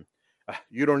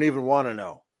 You don't even want to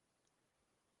know.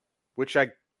 Which I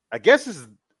guess is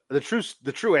the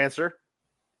true answer.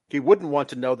 He wouldn't want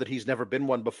to know that he's never been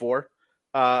one before.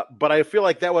 But I feel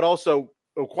like that would also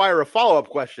require a follow-up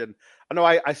question. I know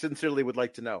I sincerely would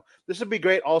like to know. This would be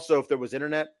great also if there was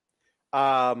internet.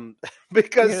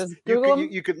 Because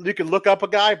you could look up a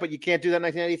guy, but you can't do that in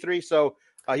 1993. So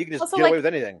you can just also, get away with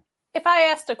anything. If I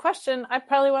asked a question, I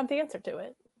probably want the answer to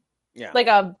it. Yeah. Like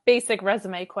a basic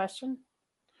resume question.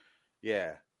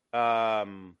 Yeah.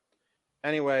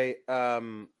 Anyway,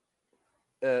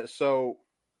 so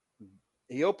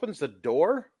he opens the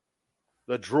drawer.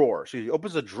 So he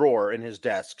opens a drawer in his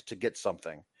desk to get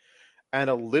something, and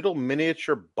a little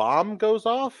miniature bomb goes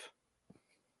off.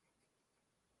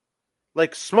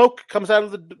 Like smoke comes out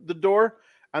of the door,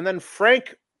 and then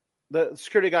Frank, the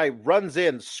security guy, runs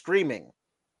in screaming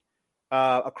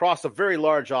across a very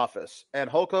large office, and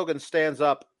Hulk Hogan stands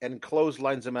up and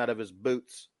clotheslines him out of his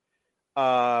boots.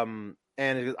 And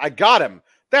he goes, I got him.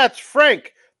 That's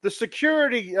Frank, the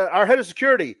security, our head of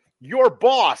security, your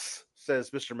boss, says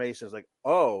Mr. Mason. Is like,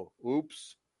 oh,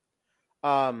 oops.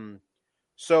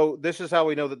 So this is how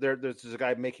we know that there's a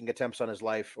guy making attempts on his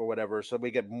life or whatever. So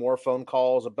we get more phone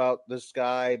calls about this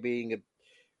guy being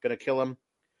going to kill him.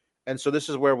 And so this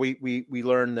is where we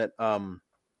learn that,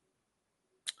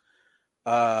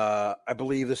 I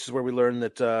believe this is where we learn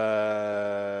that,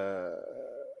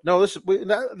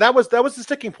 that was the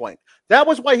sticking point. That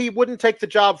was why he wouldn't take the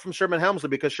job from Sherman Helmsley,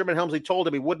 because Sherman Helmsley told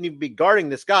him he wouldn't even be guarding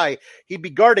this guy. He'd be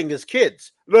guarding his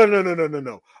kids.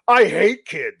 No. I hate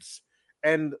kids.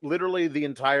 And literally the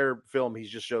entire film, he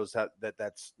just shows that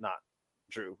that's not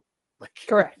true. Like,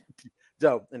 correct.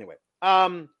 So anyway,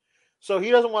 so he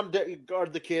doesn't want to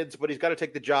guard the kids, but he's got to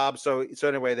take the job. So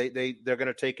anyway, they're going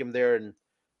to take him there, and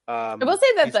I will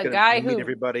say that the guy who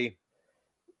everybody.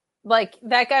 Like,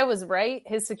 that guy was right.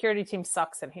 His security team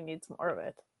sucks and he needs more of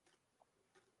it.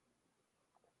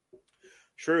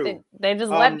 True. They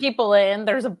just let people in.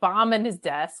 There's a bomb in his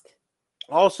desk.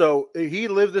 Also,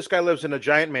 this guy lives in a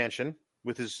giant mansion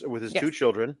with his Yes. 2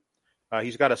 children.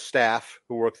 He's got a staff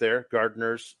who work there,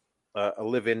 gardeners, a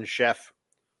live-in chef,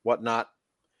 whatnot.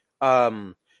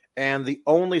 And the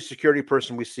only security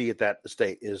person we see at that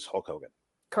estate is Hulk Hogan.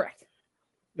 Correct.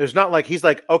 There's not like he's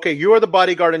like, okay, you are the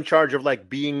bodyguard in charge of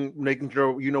like making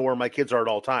sure you know where my kids are at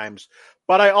all times.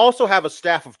 But I also have a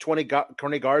staff of 20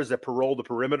 guards that patrol the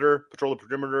perimeter,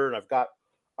 and I've got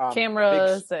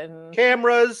cameras.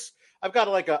 I've got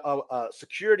like a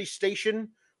security station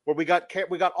where we got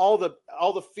all the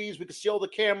feeds. We can see all the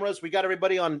cameras. We got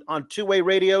everybody on 2-way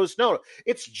radios. No,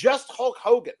 it's just Hulk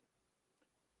Hogan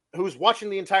who's watching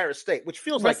the entire estate, which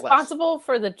feels responsible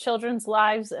for the children's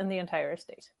lives and the entire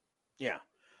estate. Yeah.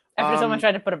 After someone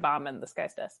tried to put a bomb in this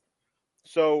guy's desk.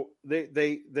 So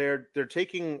they're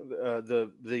taking they're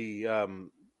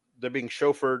being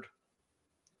chauffeured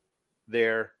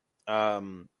there,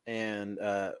 and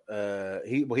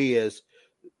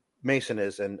Mason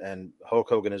is, and Hulk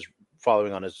Hogan is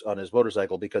following on his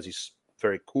motorcycle because he's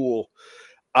very cool.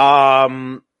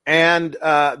 And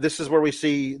this is where we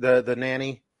see the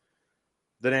nanny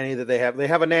that they have. They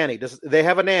have a nanny. They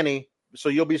have a nanny. So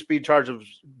you'll be in charge of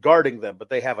guarding them, but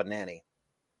they have a nanny.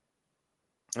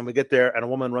 And we get there, and a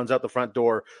woman runs out the front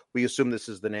door. We assume this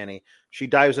is the nanny. She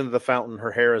dives into the fountain.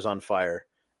 Her hair is on fire.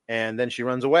 And then she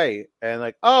runs away. And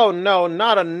like, oh, no,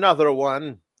 not another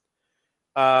one.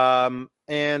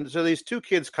 And so these 2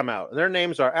 kids come out. And their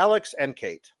names are Alex and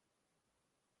Kate.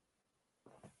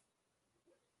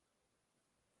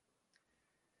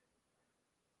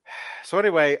 So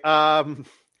anyway,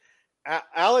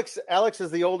 Alex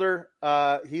is the older.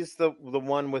 He's the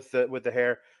one with the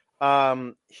hair.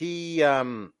 We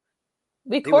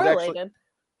correlated.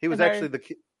 He was actually the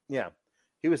kid. Yeah,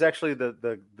 he was actually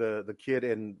the kid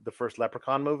in the first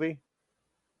Leprechaun movie,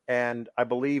 and I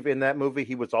believe in that movie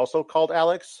he was also called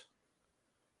Alex,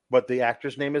 but the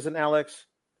actor's name isn't Alex,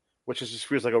 which just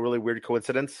feels like a really weird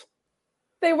coincidence.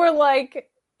 They were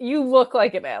like, "You look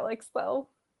like an Alex, though."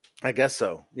 I guess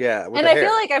so. Yeah. And I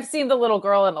feel like I've seen the little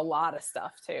girl in a lot of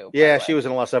stuff too. Yeah, she was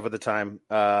in a lot of stuff at the time.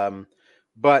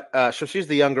 But so she's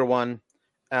the younger one.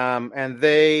 And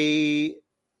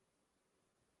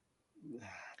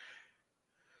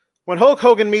when Hulk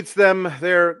Hogan meets them,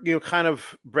 they're kind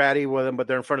of bratty with him, but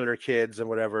they're in front of their kids and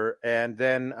whatever. And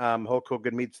then Hulk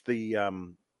Hogan meets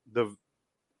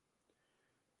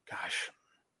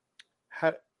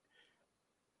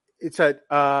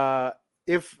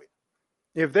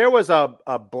if there was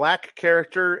a black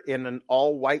character in an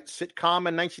all-white sitcom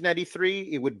in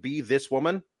 1993, it would be this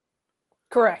woman.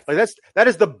 Correct. Like that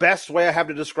is the best way I have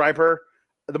to describe her,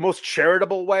 the most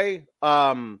charitable way.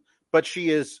 But she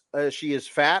is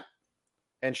fat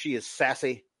and she is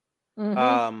sassy.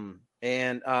 Mm-hmm.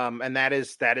 And that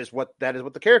is what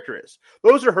the character is.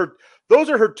 Those are her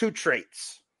 2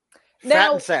 traits.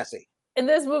 Fat and sassy. In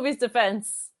this movie's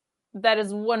defense, that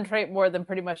is one trait more than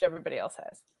pretty much everybody else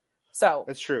has. So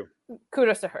that's true.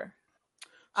 Kudos to her.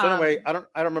 So anyway, I don't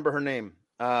remember her name.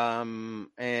 We'll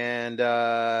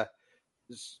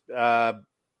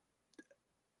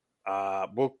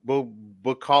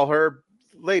call her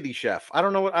Lady Chef. I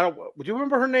don't know would you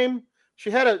remember her name? She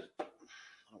had I don't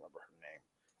remember her name.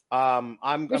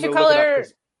 I'm going to look it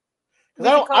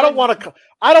up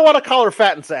I don't want to call her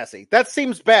fat and sassy. That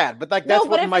seems bad, but like that's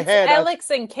what in my head. Alex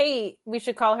and Kate, we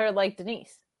should call her like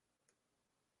Denise.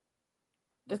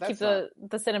 Just keep the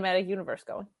cinematic universe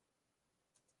going.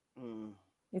 You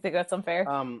think that's unfair?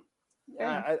 I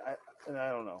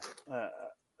don't know.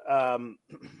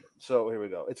 So here we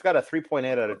go. It's got a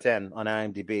 3.8 out of 10 on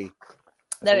IMDb.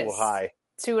 That's a little high.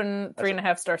 2 and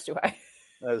 3.5 stars too high.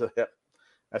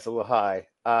 That's a little high.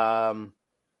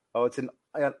 It's in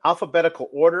alphabetical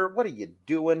order. What are you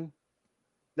doing?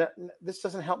 This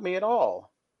doesn't help me at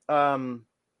all.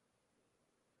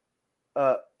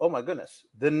 Oh my goodness!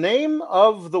 The name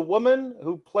of the woman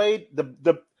who played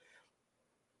the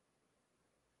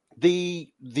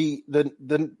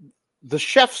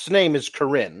chef's name is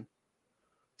Corinne.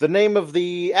 The name of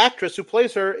the actress who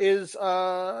plays her is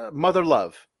Mother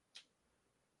Love.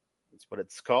 That's what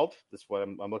it's called. That's what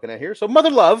I'm looking at here. So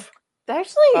Mother Love.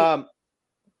 Actually,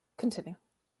 continue.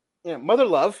 Yeah, Mother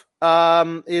Love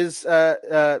is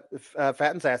fat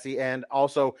and sassy, and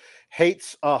also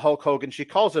hates Hulk Hogan. She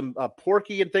calls him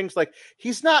Porky and things like.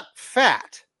 He's not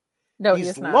fat. No,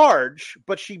 he's large,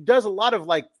 but she does a lot of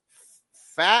like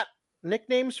fat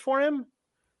nicknames for him.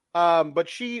 But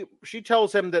she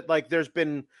tells him that like I've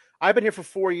been here for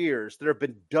 4 years. There have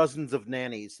been dozens of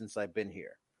nannies since I've been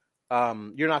here.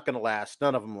 You're not going to last.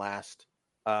 None of them last.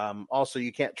 Also,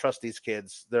 you can't trust these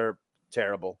kids. They're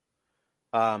terrible.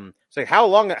 Say,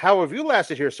 how have you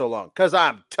lasted here so long? Because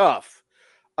I'm tough.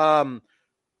 Well,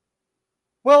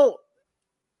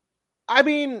 I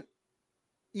mean,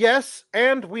 yes,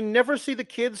 and we never see the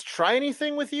kids try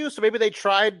anything with you. So maybe they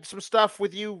tried some stuff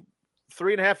with you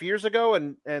 3.5 years ago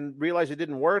and realized it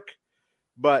didn't work.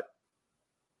 But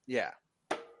yeah,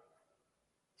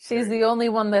 she's the only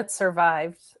one that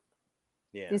survived.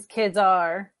 Yeah, these kids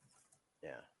are.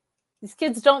 Yeah, these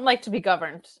kids don't like to be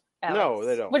governed. Alex, no,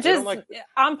 they don't. Which they is don't like...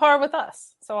 on par with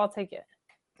us. So I'll take it.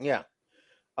 Yeah.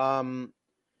 I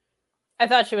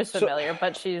thought she was familiar,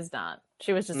 but she's not.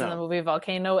 She was just No. in the movie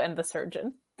Volcano and The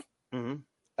Surgeon.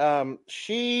 Mm-hmm.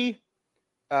 She's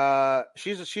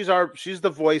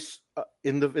the voice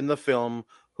in the film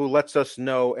who lets us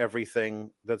know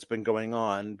everything that's been going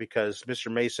on, because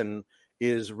Mr. Mason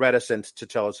is reticent to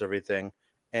tell us everything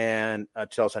and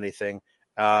tell us anything.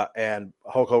 And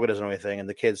Hulk Hogan doesn't know anything, and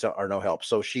the kids are no help.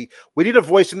 So we need a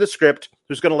voice in the script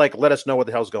who's going to like let us know what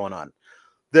the hell's going on.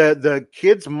 The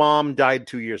kid's mom died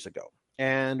 2 years ago,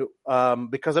 and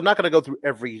because I'm not going to go through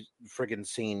every friggin'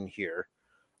 scene here,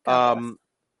 the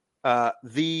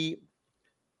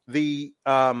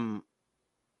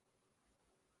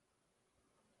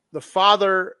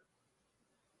father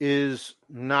is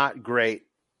not great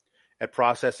at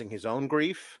processing his own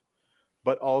grief,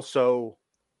 but also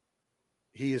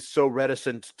he is so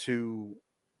reticent to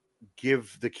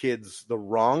give the kids the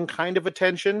wrong kind of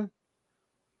attention.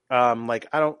 Like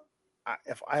I don't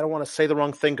want to say the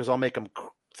wrong thing because I'll make them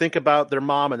think about their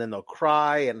mom and then they'll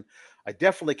cry, and I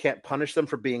definitely can't punish them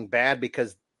for being bad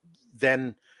because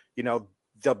then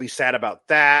they'll be sad about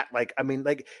that. Like I mean,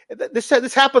 like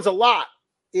this happens a lot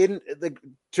to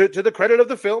the credit of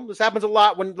the film. This happens a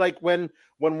lot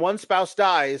when one spouse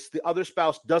dies, the other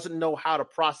spouse doesn't know how to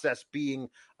process being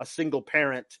a single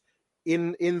parent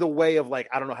in the way of like,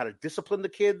 I don't know how to discipline the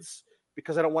kids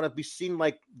because I don't want to be seen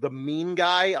like the mean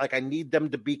guy. Like I need them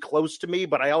to be close to me,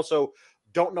 but I also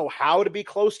don't know how to be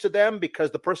close to them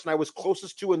because the person I was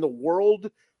closest to in the world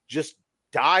just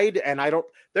died, and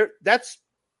that's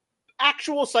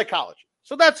actual psychology.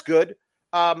 So that's good.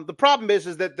 The problem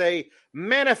is that they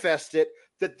manifest it,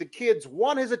 that the kids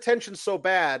want his attention so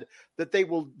bad that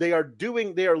they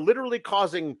are literally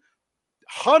causing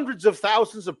hundreds of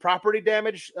thousands of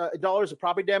dollars of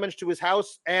property damage to his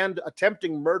house and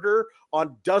attempting murder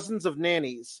on dozens of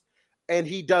nannies. And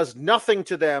he does nothing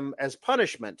to them as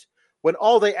punishment when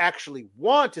all they actually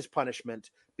want is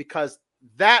punishment, because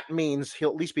that means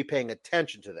he'll at least be paying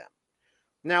attention to them.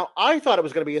 Now, I thought it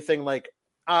was going to be a thing like,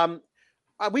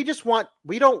 we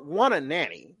don't want a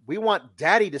nanny. We want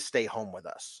daddy to stay home with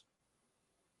us.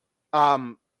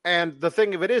 And the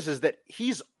thing of it is that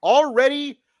he's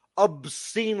already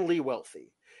obscenely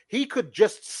wealthy. He could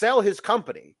just sell his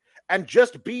company and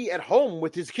just be at home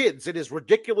with his kids in his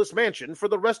ridiculous mansion for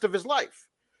the rest of his life.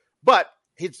 But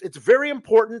it's very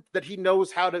important that he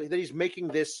knows that he's making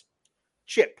this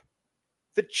chip.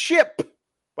 The chip,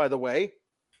 by the way,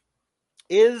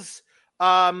 is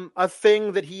a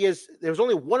thing that there's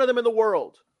only one of them in the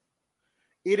world.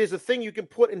 It is a thing you can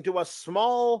put into a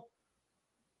small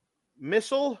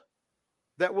missile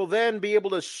that will then be able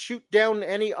to shoot down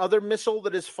any other missile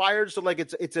that is fired. So like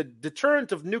it's a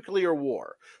deterrent of nuclear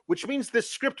war, which means this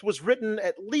script was written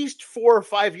at least 4 or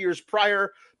 5 years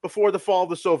prior, before the fall of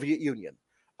the Soviet Union,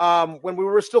 when we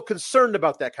were still concerned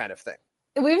about that kind of thing.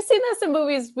 We've seen this in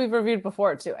movies we've reviewed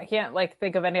before too. I can't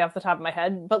think of any off the top of my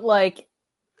head, but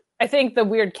I think the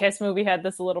Weird Kiss movie had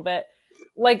this a little bit.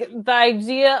 Like the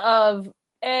idea of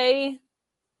a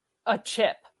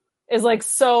chip is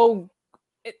so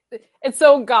it's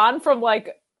so gone from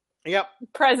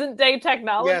present day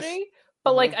technology, yes.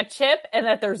 But a chip, and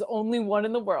that there's only one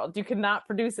in the world. You cannot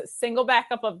produce a single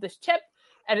backup of this chip,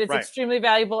 and it's extremely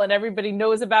valuable, and everybody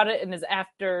knows about it and is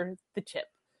after the chip.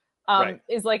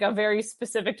 Is a very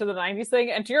specific to the 90s thing.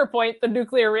 And to your point, the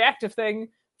nuclear reactive thing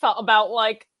felt about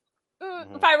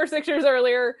 5 or 6 years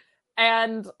earlier,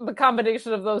 and the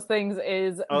combination of those things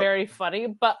is very funny.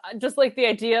 But just the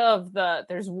idea of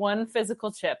there's one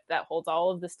physical chip that holds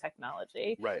all of this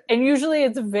technology, and usually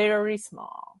it's very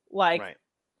small, nanotechnology.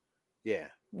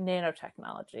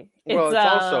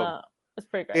 It's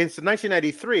pretty great. It's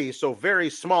 1993, so very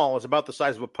small is about the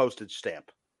size of a postage stamp,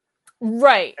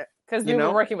 right? Because we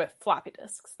were working with floppy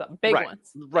disks, the big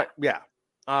ones, Yeah,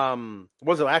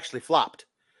 was it actually flopped?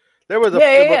 There was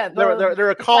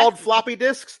they're called floppy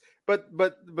disks, but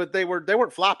they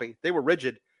weren't floppy. They were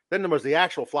rigid. Then there was the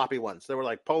actual floppy ones. They were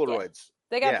like Polaroids.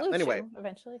 They got blue anyway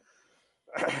eventually.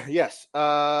 Yes.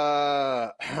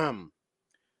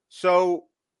 So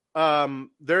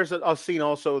There's a scene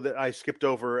also that I skipped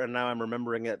over, and now I'm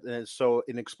remembering it, and it's so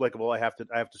inexplicable. I have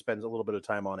to spend a little bit of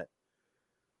time on it.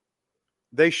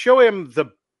 They show him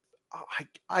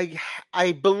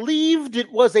I believed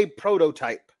it was a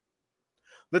prototype.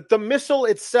 That the missile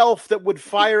itself that would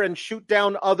fire and shoot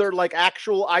down other like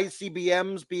actual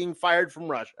ICBMs being fired from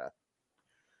Russia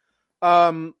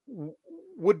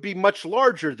would be much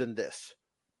larger than this.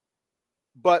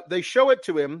 But they show it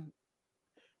to him,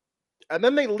 and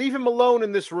then they leave him alone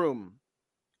in this room.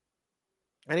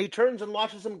 And he turns and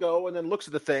watches him go, and then looks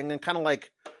at the thing and kind of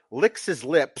like licks his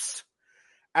lips,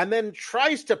 and then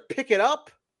tries to pick it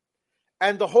up,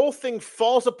 and the whole thing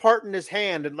falls apart in his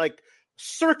hand, and like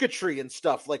circuitry and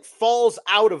stuff like falls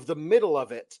out of the middle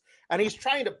of it, and he's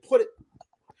trying to put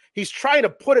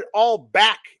it all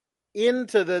back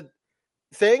into the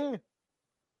thing,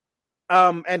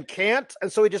 and can't,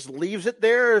 and so he just leaves it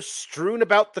there strewn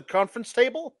about the conference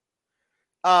table,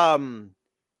 and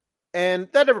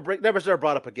that never was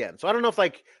brought up again. So I don't know if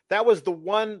like that was the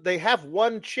one. They have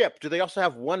one chip. Do they also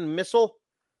have one missile?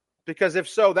 Because if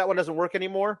so, that one doesn't work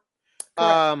anymore.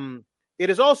 Correct. It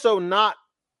is also not.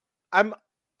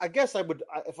 I guess I would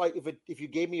if you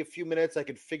gave me a few minutes, I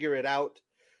could figure it out.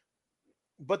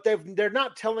 But they're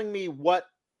not telling me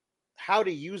how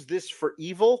to use this for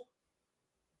evil.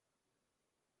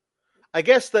 I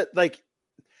guess that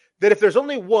if there's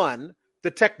only one,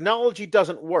 the technology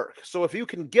doesn't work. So if you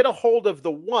can get a hold of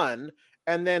the one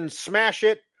and then smash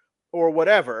it or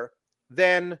whatever,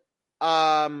 then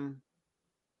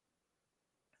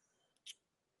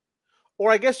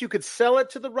or I guess you could sell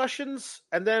it to the Russians,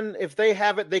 and then if they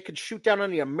have it, they could shoot down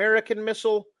any American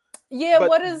missile. Yeah,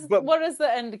 what is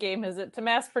the end game? Is it to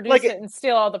mass produce it and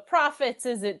steal all the profits?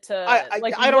 Is it to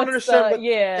I don't understand.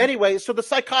 Anyway, so the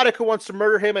psychotic who wants to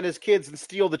murder him and his kids and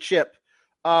steal the chip,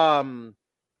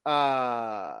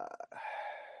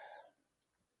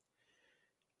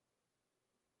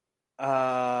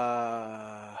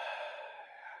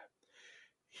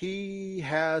 he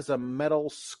has a metal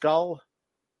skull.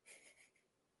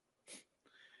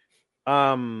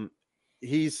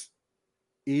 He's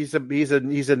a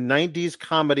 90s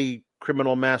comedy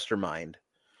criminal mastermind.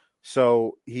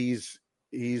 So he's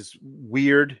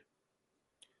weird.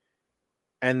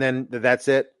 And then that's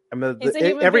it. I mean, he's a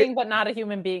human being, but not a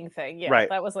human being thing. Yeah, right.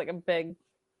 That was like a big.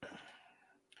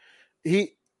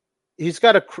 He's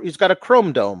got a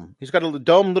chrome dome. He's got a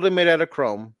dome literally made out of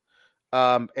chrome.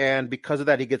 And because of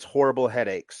that, he gets horrible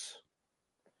headaches.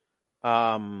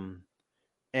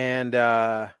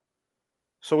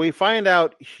 So we find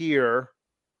out here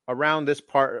around this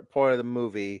part of the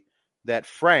movie that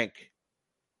Frank,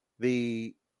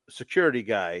 the security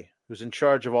guy who's in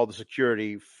charge of all the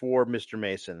security for Mr.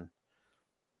 Mason,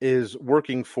 is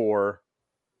working for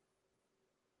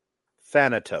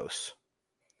Thanatos.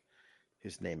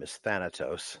 His name is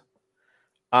Thanatos.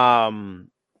 Thanatos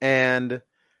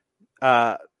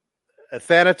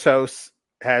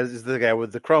is the guy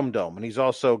with the chrome dome, and he's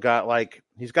also got a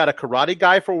karate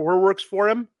guy who works for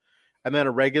him, and then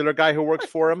a regular guy who works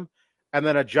for him, and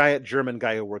then a giant German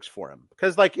guy who works for him.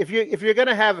 Because if you're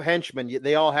gonna have henchmen,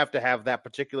 they all have to have that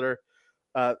particular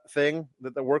thing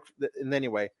that they work. And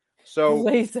anyway, so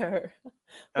laser,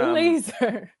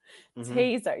 taser.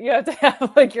 You have to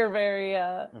have your very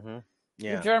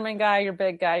your German guy, your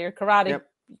big guy, your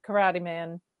karate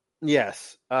man.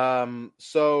 Yes.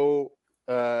 So.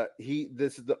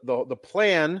 The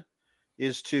plan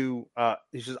is to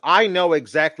he says, I know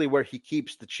exactly where he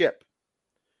keeps the chip,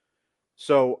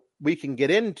 so we can get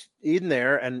in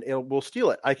there and we'll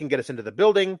steal it. I can get us into the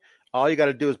building. All you got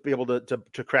to do is be able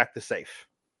to crack the safe.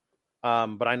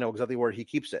 But I know exactly where he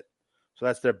keeps it. So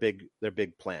that's their big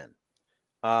plan.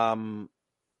 So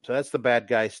that's the bad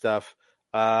guy stuff.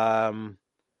 So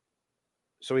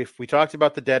if we talked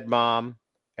about the dead mom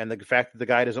and the fact that the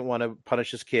guy doesn't want to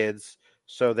punish his kids.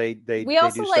 So we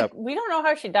also do stuff. We don't know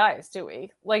how she dies, do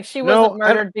we? Like she wasn't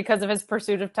murdered because of his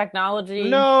pursuit of technology.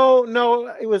 No,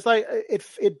 it was like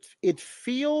it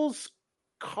feels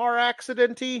car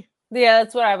accident-y. Yeah,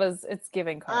 that's what it's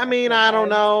giving. I mean, I don't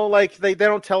know. Like they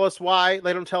don't tell us why.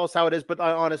 They don't tell us how it is. But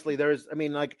honestly,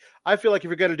 I feel like if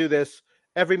you're going to do this,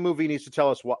 every movie needs to tell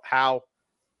us how,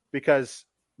 because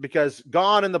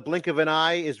Gone in the blink of an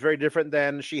eye is very different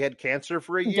than she had cancer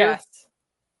for a year. Yes.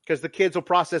 Because the kids will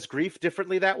process grief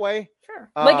differently that way. Sure.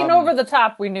 In Over the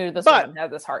Top, we knew this woman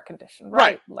had this heart condition.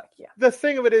 Right. The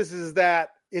thing of it is that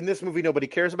in this movie, nobody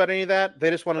cares about any of that. They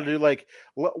just want to do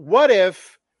what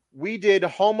if we did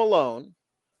Home Alone,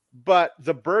 but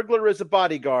the burglar is a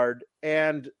bodyguard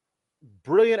and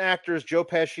brilliant actors Joe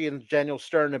Pesci and Daniel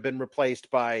Stern have been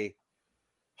replaced by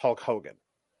Hulk Hogan.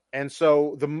 And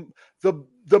so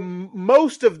the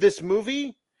most of this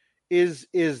movie is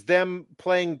them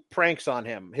playing pranks on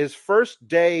him. His first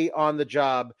day on the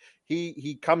job,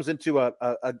 he comes into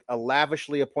a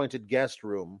lavishly appointed guest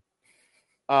room,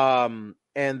 and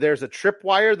there's a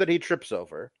tripwire that he trips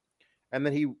over, and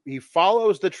then he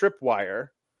follows the tripwire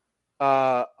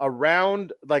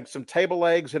around like some table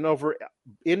legs and over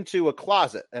into a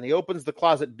closet, and he opens the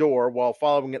closet door while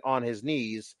following it on his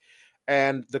knees,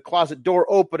 and the closet door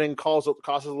opening causes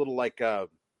a little like a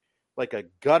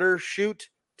gutter chute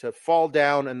to fall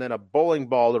down, and then a bowling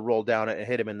ball to roll down it and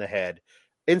hit him in the head,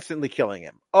 instantly killing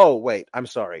him. Oh wait, I'm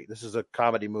sorry, this is a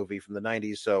comedy movie from the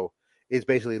 90s, so it's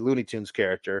basically a Looney Tunes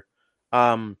character.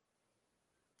 Then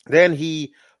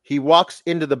he walks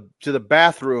into the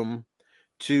bathroom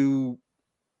to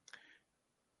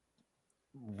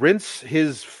rinse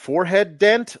his forehead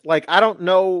dent. Like, I don't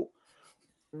know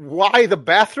why the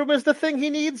bathroom is the thing he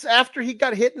needs after he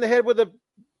got hit in the head with a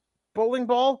bowling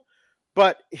ball,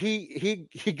 but he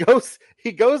goes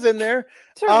in there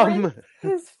to rinse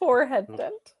his forehead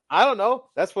dent. I don't know.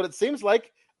 That's what it seems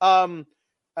like. And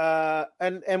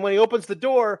when he opens the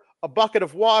door, a bucket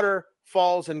of water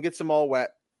falls and gets him all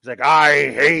wet. He's like, I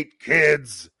hate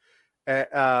kids.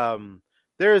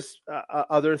 There's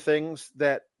other things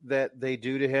that they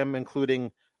do to him,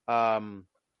 including low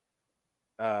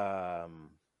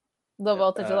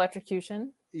voltage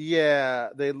electrocution. Yeah,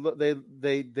 they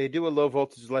do a low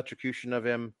voltage electrocution of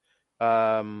him.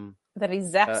 That he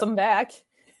zaps him back.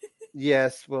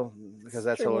 Yes, well, because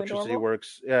that's how electricity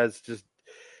works. Yeah, it's just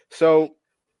so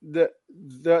but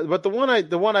the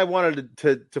one I wanted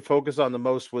to focus on the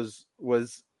most was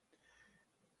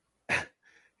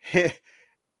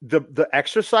the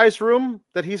exercise room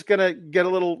that he's gonna get a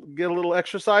little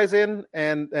exercise in,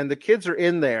 and the kids are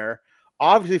in there,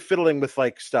 obviously fiddling with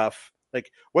like stuff. Like,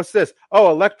 what's this?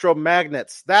 Oh,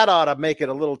 electromagnets. That ought to make it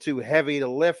a little too heavy to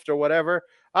lift or whatever.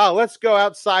 Oh, let's go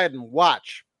outside and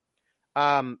watch.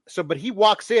 But he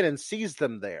walks in and sees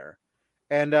them there.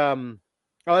 And, oh,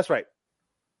 that's right.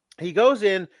 He goes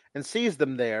in and sees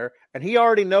them there, and he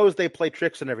already knows they play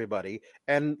tricks on everybody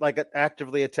and like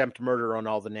actively attempt murder on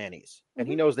all the nannies. And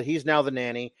he knows that he's now the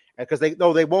nanny, because they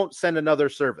won't send another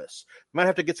service. You might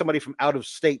have to get somebody from out of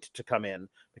state to come in,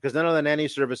 because none of the nanny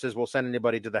services will send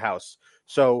anybody to the house.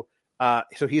 So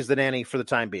he's the nanny for the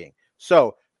time being.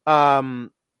 So the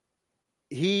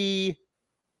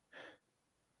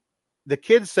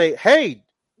kids say, hey,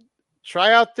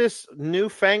 try out this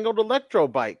newfangled electro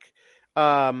bike.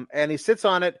 And he sits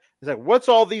on it. He's like, what's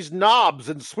all these knobs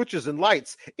and switches and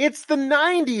lights? It's the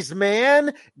 90s,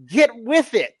 man. Get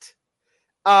with it.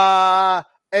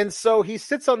 And so he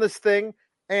sits on this thing,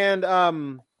 and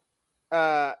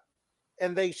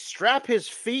they strap his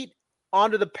feet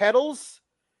onto the pedals,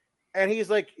 and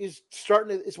he's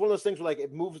starting to, it's one of those things where like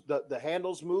it moves, the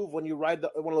handles move when you ride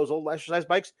one of those old exercise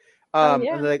bikes. And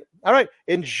they're like, all right,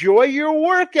 enjoy your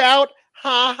workout.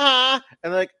 Ha ha.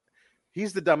 And they're like,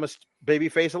 he's the dumbest baby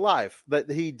face alive, but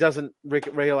he doesn't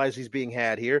realize he's being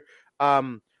had here.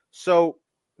 So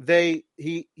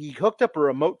he hooked up a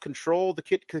remote control. The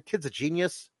kid's a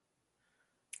genius.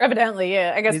 Evidently,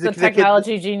 yeah. I guess the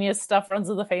technology genius stuff runs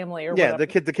in the family, or whatever.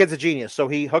 The kid's a genius. So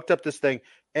he hooked up this thing,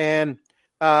 and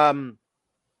they're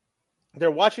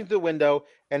watching through the window,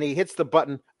 and he hits the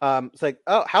button. It's like,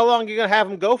 oh, how long are you gonna have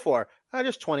him go for?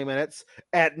 Just 20 minutes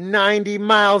at 90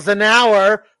 miles an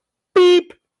hour.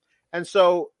 Beep. And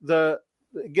so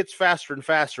it gets faster and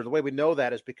faster. The way we know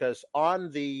that is because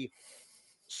on the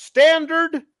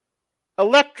standard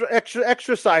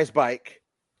exercise bike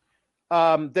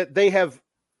that they have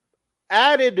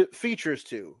added features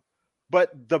to, but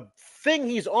the thing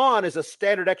he's on is a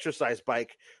standard exercise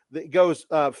bike that goes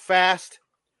fast,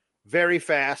 very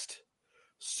fast,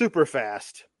 super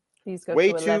fast. Please go to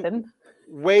 11.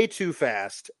 Way too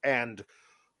fast, and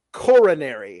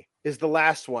coronary is the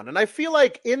last one. And I feel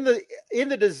like in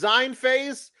the design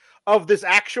phase of this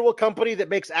actual company that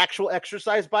makes actual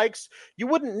exercise bikes, you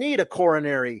wouldn't need a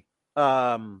coronary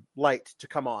light to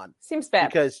come on. Seems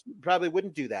bad, because you probably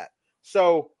wouldn't do that.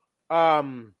 So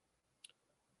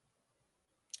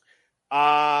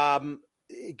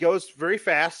it goes very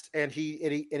fast, and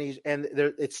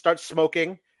it starts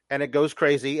smoking, and it goes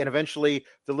crazy, and eventually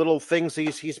the little things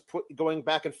he's going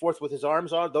back and forth with his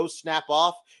arms on, those snap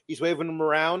off. He's waving them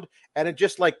around, and it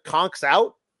just like conks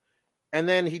out, and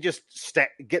then he just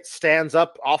stands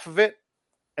up off of it,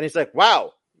 and he's like,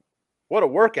 wow, what a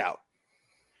workout.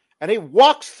 And he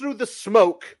walks through the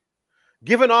smoke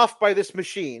given off by this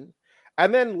machine,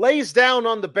 and then lays down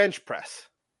on the bench press,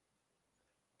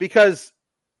 because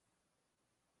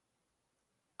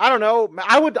I don't know.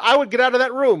 I would get out of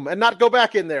that room and not go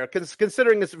back in there,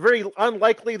 considering it's very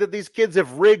unlikely that these kids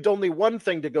have rigged only one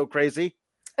thing to go crazy.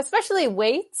 Especially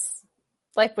weights,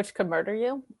 like which could murder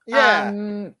you.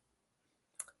 Yeah.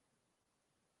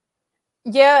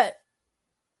 Yeah.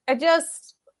 I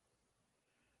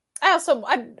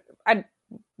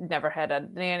never had a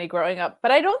nanny growing up, but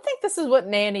I don't think this is what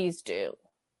nannies do.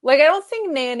 Like, I don't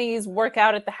think nannies work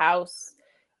out at the house,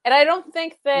 and I don't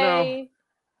think No.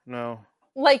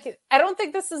 Like, I don't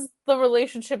think this is the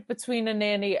relationship between a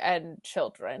nanny and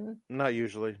children. Not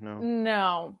usually. No.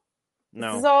 No.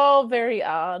 No. This is all very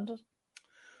odd.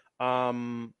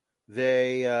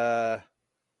 They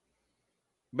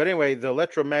but anyway, the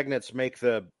electromagnets make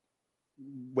the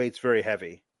weights very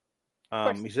heavy.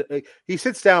 He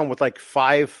sits down with like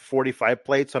 545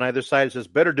 plates on either side. He says,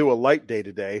 better do a light day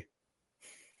today.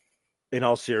 In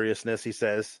all seriousness, he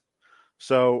says.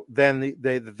 So then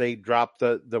they drop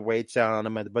the weights down on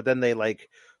him, but then they like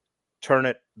turn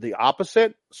it the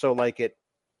opposite. So like it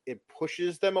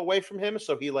pushes them away from him.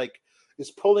 So he like is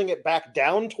pulling it back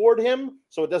down toward him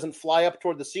so it doesn't fly up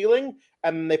toward the ceiling.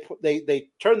 And they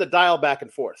turn the dial back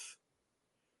and forth.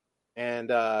 And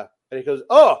he goes,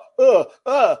 and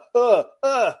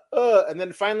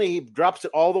then finally he drops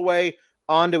it all the way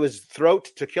onto his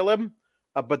throat to kill him.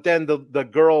 But then the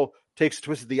girl takes a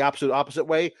twist the opposite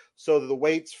way, so that the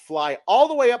weights fly all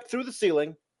the way up through the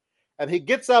ceiling, and he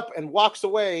gets up and walks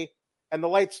away, and the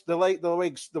weights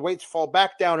fall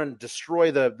back down and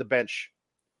destroy the bench.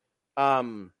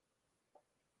 Hogan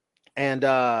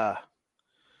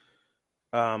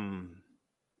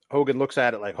looks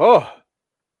at it like, oh,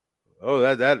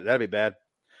 that'd be bad.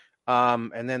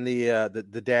 And then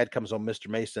the dad comes home, Mr.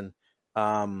 Mason,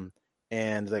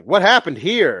 and like, what happened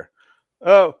here?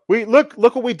 We look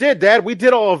what we did, Dad. We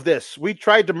did all of this. We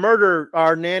tried to murder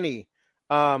our nanny.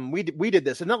 We did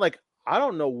this, and not like, I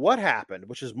don't know what happened,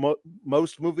 which is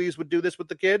most movies would do this with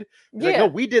the kid. He's like, no,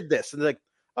 we did this, and they're like,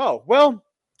 oh well,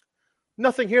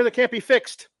 nothing here that can't be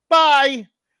fixed. Bye.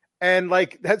 And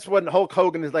like that's when Hulk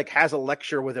Hogan is like has a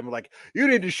lecture with him, like, you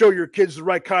need to show your kids the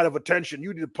right kind of attention.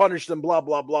 You need to punish them, blah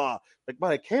blah blah. Like,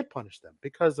 but I can't punish them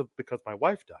because my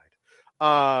wife died.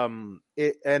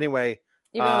 Anyway.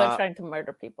 Even though they're trying to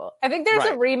murder people. I think there's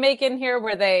a remake in here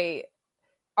where they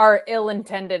are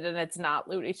ill-intended and it's not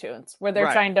Looney Tunes, where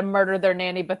they're trying to murder their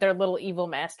nanny, but they're little evil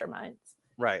masterminds.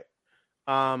 Right.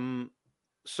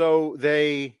 So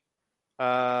they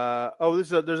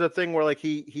there's a thing where like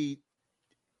he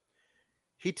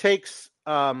takes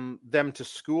them to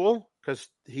school because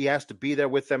he has to be there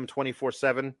with them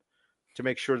 24/7 to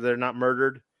make sure they're not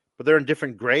murdered, but they're in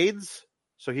different grades.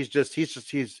 So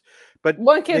but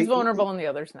one kid's vulnerable and the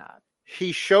other's not.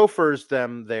 He chauffeurs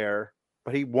them there,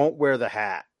 but he won't wear the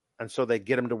hat. And so they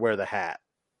get him to wear the hat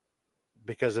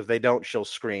because if they don't, she'll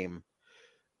scream.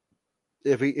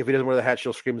 If he doesn't wear the hat,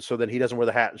 she'll scream. So then he doesn't wear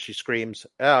the hat and she screams.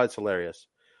 Oh, it's hilarious.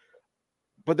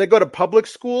 But they go to public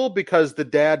school because the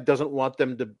dad doesn't want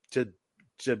them to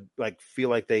like feel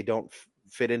like they don't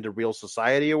fit into real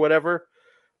society or whatever,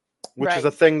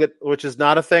 which is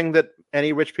not a thing that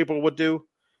any rich people would do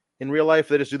in real life.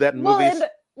 They just do that in movies. And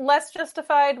less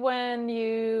justified when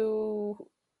you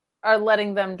are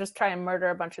letting them just try and murder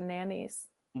a bunch of nannies.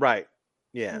 Right.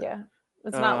 Yeah. Yeah.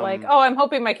 It's not like, oh, I'm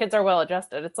hoping my kids are well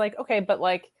adjusted. It's like, okay, but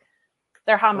like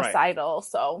they're homicidal.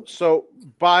 Right. So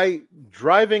by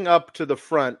driving up to the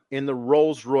front in the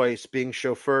Rolls Royce being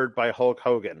chauffeured by Hulk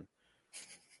Hogan,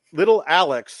 little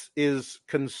Alex is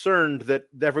concerned that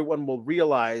everyone will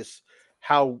realize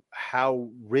how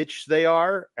rich they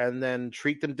are and then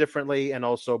treat them differently and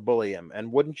also bully him.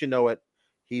 And wouldn't you know it,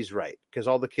 he's right, because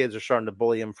all the kids are starting to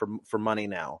bully him for money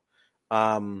now.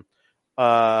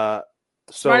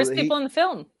 Smartest people in the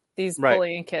film, these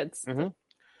bullying kids. Mm-hmm.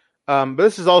 But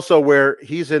this is also where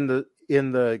he's in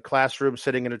the classroom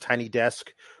sitting at a tiny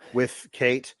desk with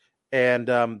Kate and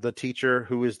the teacher,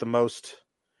 who is the most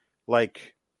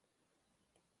like,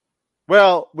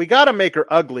 well, we got to make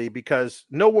her ugly because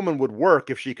no woman would work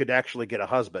if she could actually get a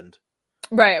husband.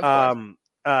 Right.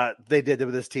 They did it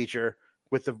with this teacher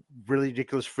with the really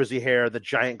ridiculous frizzy hair, the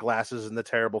giant glasses, and the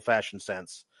terrible fashion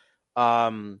sense.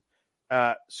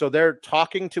 So they're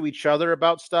talking to each other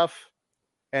about stuff.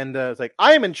 And it's like,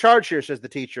 I am in charge here, says the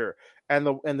teacher. And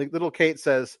the little Kate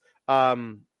says,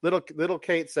 little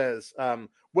Kate says,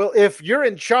 well, if you're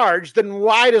in charge, then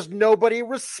why does nobody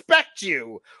respect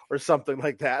you? Or something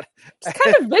like that. It's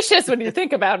kind of vicious when you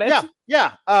think about it.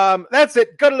 Yeah. That's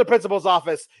it. Go to the principal's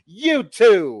office. You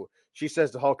too. She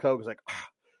says to Hulk Hogan, like, oh,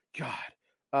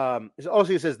 God.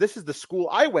 Also, he says, this is the school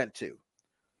I went to.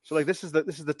 So like, this is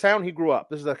the town he grew up.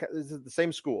 This is the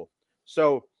same school.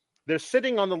 So they're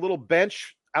sitting on the little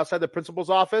bench outside the principal's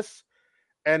office,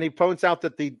 and he points out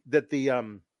that the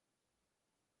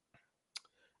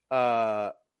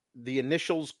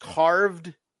initials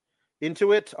carved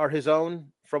into it are his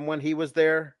own from when he was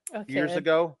there years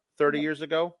ago, 30 years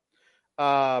ago.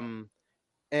 And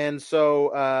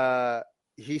so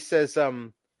he says,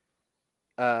 so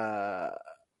then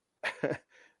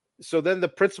the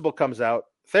principal comes out.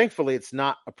 Thankfully, it's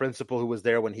not a principal who was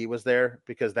there when he was there,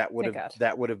 because that would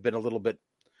have been a little bit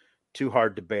too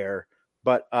hard to bear.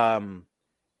 But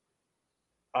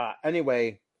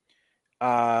anyway,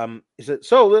 he said,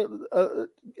 so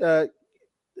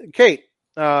Kate,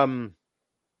 oh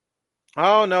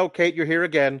no, Kate, you're here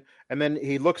again. And then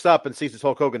he looks up and sees it's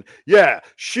Hulk Hogan. Yeah,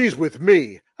 she's with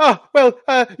me. Oh, well,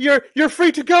 you're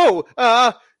free to go,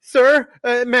 sir,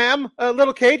 ma'am,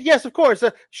 little Kate. Yes, of course.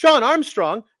 Sean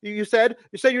Armstrong. You said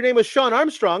your name was Sean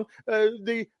Armstrong,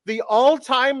 the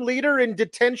all-time leader in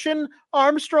detention,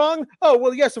 Armstrong. Oh,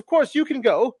 well, yes, of course, you can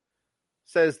go.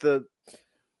 Says the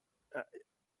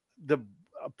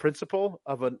principal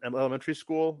of an elementary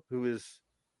school who is.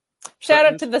 Shout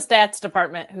out to the stats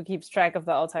department who keeps track of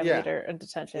the all-time leader in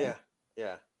detention.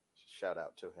 Yeah. Shout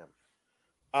out to him.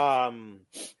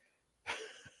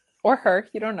 Or her,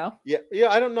 you don't know. Yeah.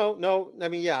 I don't know. No, I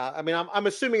mean, I'm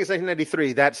assuming it's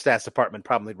 1993. That stats department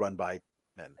probably run by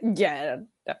men. Yeah,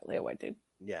 definitely a white dude.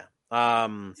 Yeah.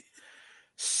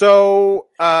 So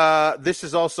this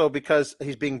is also because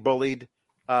he's being bullied.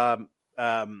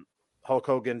 Hulk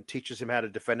Hogan teaches him how to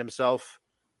defend himself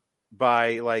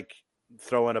by like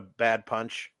throwing a bad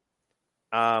punch,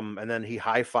 and then he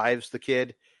high fives the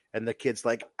kid, and the kid's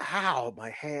like, "Ow,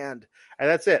 my hand!" And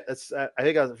that's it. That's I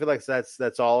feel like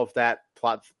that's all of that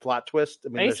plot twist. I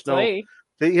mean, Basically.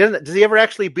 Does he ever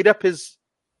actually beat up his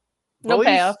bullies?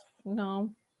 No payoff.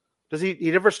 No. Does he? He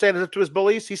never stands up to his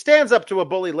bullies. He stands up to a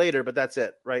bully later, but that's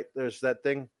it, right? There's that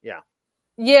thing. Yeah.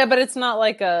 Yeah, but it's not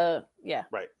like a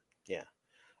Right. Yeah.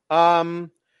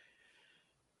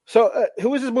 So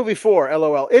who is this movie for?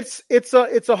 LOL. It's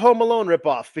a Home Alone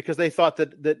ripoff, because they thought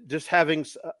that just having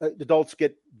adults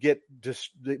get just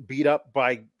beat up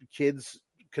by kids'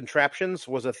 contraptions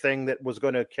was a thing that was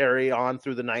going to carry on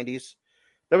through the 90s.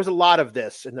 There was a lot of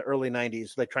this in the early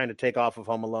 90s, like trying to take off of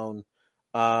Home Alone.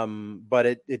 But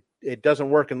it doesn't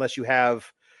work unless you have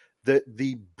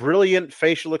the brilliant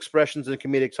facial expressions and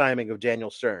comedic timing of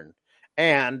Daniel Stern,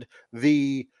 and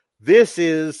this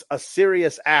is a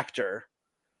serious actor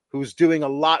who's having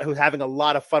a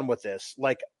lot of fun with this,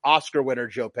 like Oscar winner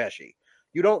Joe Pesci.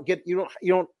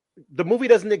 The movie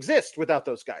doesn't exist without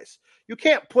those guys. You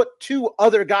can't put two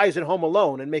other guys in Home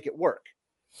Alone and make it work.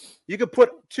 You could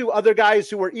put two other guys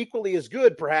who are equally as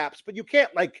good, perhaps, but you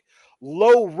can't like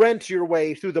low rent your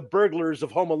way through the burglars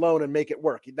of Home Alone and make it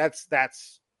work. That's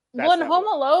Home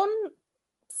Alone,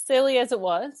 silly as it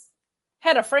was,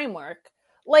 had a framework.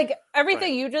 Like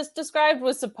everything you just described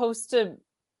was supposed to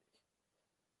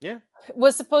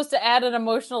add an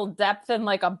emotional depth and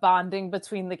like a bonding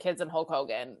between the kids and Hulk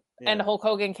Hogan. Yeah. And Hulk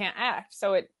Hogan can't act,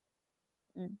 so it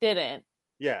didn't.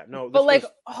 Yeah, no. But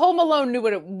Home Alone knew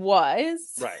what it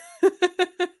was. Right.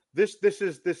 This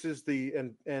is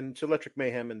the and to Electric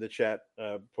Mayhem in the chat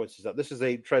points this out. This is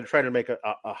trying to make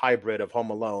a hybrid of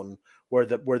Home Alone where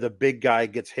the big guy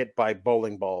gets hit by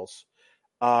bowling balls,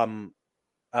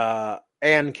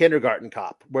 and Kindergarten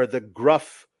Cop, where the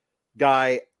gruff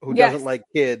guy who doesn't like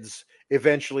kids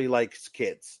eventually likes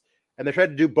kids, and they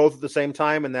tried to do both at the same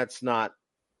time, and that's not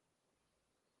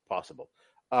possible.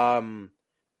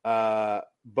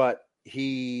 But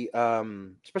he,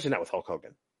 especially not with Hulk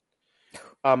Hogan.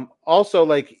 Also,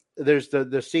 like there's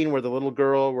the scene where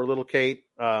little Kate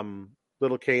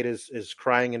is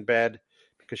crying in bed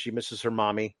because she misses her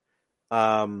mommy,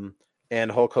 and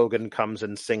Hulk Hogan comes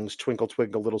and sings "Twinkle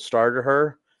Twinkle Little Star" to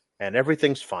her, and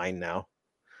everything's fine now.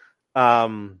 We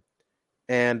don't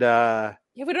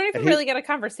even really get a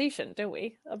conversation, do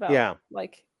we? About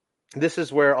like this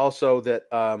is where also that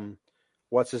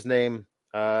what's his name,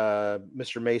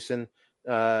 Mr. Mason,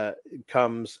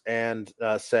 comes and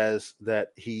says that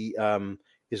he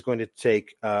is going to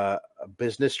take a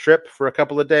business trip for a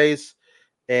couple of days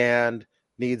and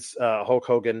needs Hulk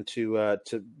Hogan to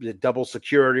double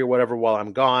security or whatever while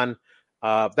I'm gone.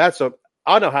 I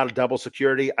know how to double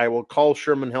security. I will call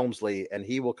Sherman Helmsley and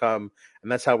he will come,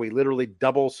 and that's how we literally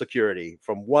double security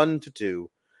from 1 to 2.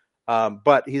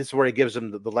 But he's where he gives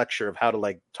him the lecture of how to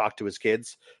like talk to his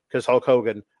kids, because Hulk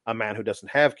Hogan, a man who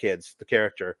doesn't have kids, the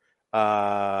character,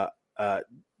 would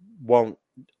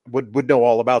know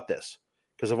all about this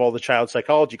because of all the child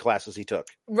psychology classes he took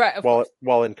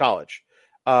while in college.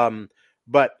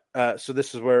 But so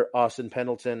this is where Austin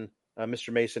Pendleton,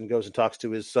 Mr. Mason, goes and talks to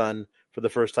his son for the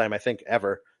first time, I think,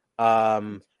 ever.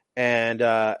 And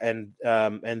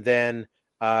then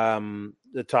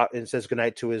the top and says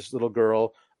goodnight to his little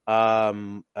girl.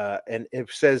 And it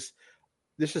says,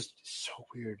 this is so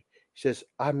weird. He says,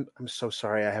 I'm so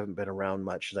sorry I haven't been around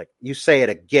much. She's like, you say it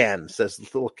again, says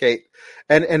little Kate.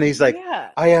 And he's like,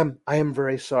 Yeah. I am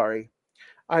very sorry.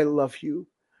 I love you.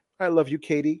 I love you,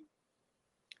 Katie.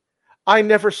 I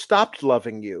never stopped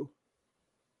loving you.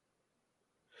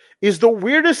 Is the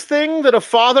weirdest thing that a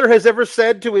father has ever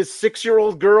said to his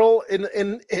 6-year-old girl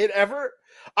in ever.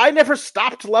 I never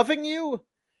stopped loving you.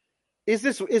 Is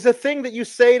a thing that you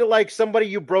say to like somebody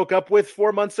you broke up with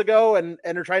 4 months ago and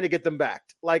are trying to get them back?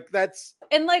 Like that's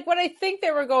and like what I think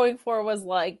they were going for was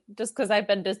like, just because I've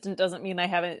been distant doesn't mean I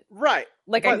haven't right.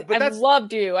 Like but I've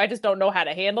loved you. I just don't know how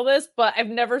to handle this. But I've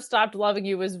never stopped loving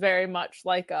you was very much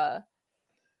like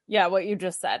what you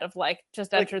just said of like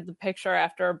just like, entered the picture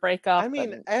after a breakup. I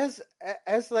mean, as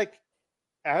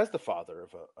the father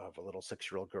of a little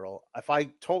 6-year-old girl, if I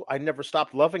told I never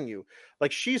stopped loving you,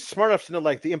 like she's smart enough to know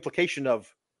like the implication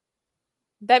of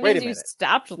that wait means a you minute.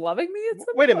 stopped loving me at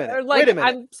some Wait a point? minute. Or like Wait a minute.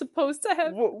 I'm supposed to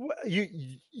have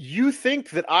You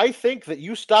think that I think that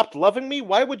you stopped loving me?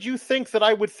 Why would you think that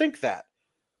I would think that?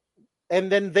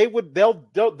 And then they'll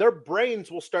their brains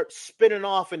will start spinning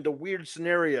off into weird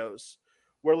scenarios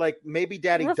where like maybe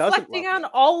daddy doesn't love reflecting on me.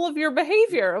 all of your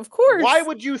behavior, of course. Why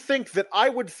would you think that I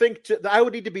would think that I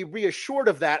would need to be reassured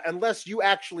of that unless you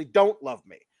actually don't love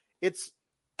me? It's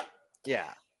yeah.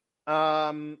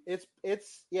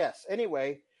 It's yes.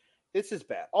 Anyway, this is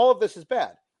bad. All of this is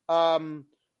bad. But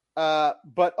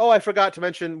I forgot to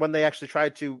mention when they actually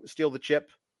tried to steal the chip,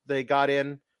 they got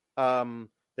in.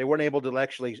 They weren't able to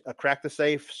actually crack the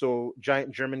safe, so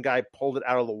giant German guy pulled it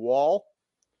out of the wall.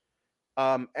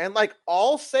 And like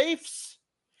all safes,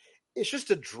 it's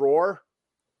just a drawer.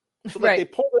 So like they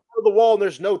pull it out of the wall and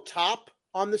there's no top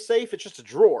on the safe. It's just a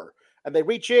drawer. And they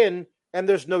reach in and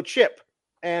there's no chip.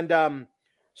 And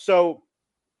so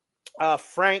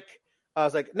Frank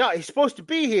was like, no, he's supposed to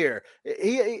be here.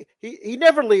 He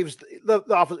never leaves the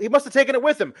office. He must have taken it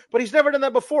with him, but he's never done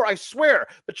that before. I swear,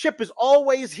 the chip is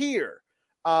always here.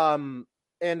 And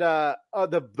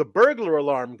the burglar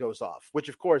alarm goes off, which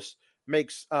of course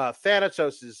makes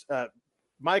Thanatos's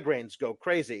migraines go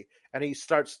crazy, and he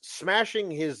starts smashing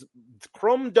his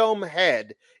chrome dome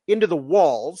head into the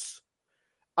walls.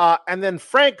 And then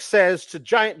Frank says to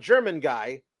giant German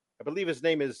guy, I believe his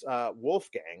name is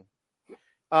Wolfgang,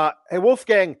 hey,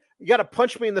 Wolfgang, you got to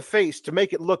punch me in the face to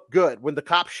make it look good when the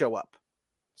cops show up.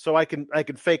 So I can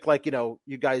fake like,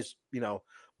 you guys,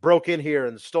 broke in here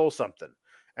and stole something.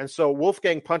 And so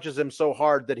Wolfgang punches him so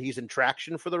hard that he's in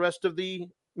traction for the rest of the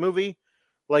movie.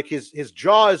 Like his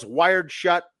jaw is wired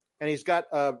shut and he's got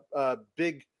a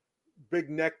big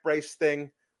neck brace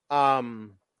thing. But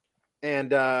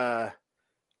anyway,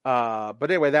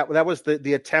 that was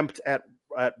the attempt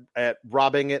at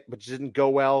robbing it, which didn't go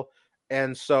well.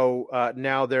 And so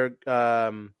now they're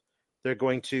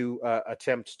going to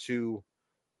attempt to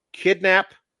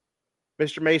kidnap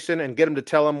Mr. Mason and get him to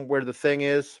tell him where the thing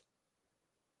is.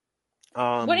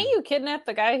 Wouldn't you kidnap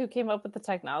the guy who came up with the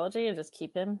technology and just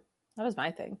keep him? That was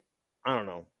my thing. I don't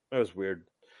know. That was weird.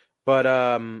 But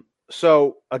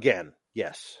so again,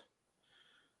 yes.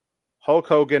 Hulk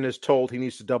Hogan is told he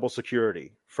needs to double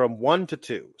security from 1 to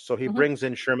 2. So he brings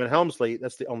in Sherman Hemsley.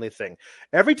 That's the only thing.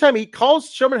 Every time he calls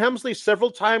Sherman Hemsley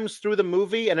several times through the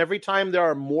movie, and every time there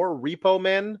are more repo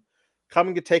men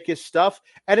coming to take his stuff.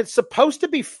 And it's supposed to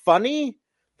be funny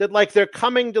that like they're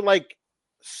coming to like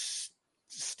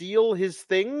steal his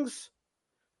things.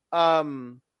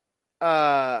 But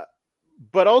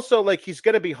also like he's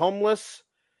going to be homeless.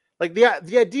 Like the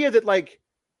idea that like,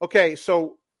 okay,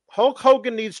 so Hulk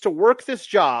Hogan needs to work this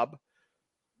job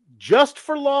just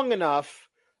for long enough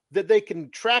that they can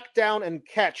track down and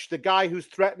catch the guy who's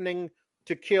threatening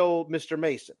to kill Mr.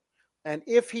 Mason. And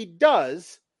if he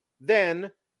does,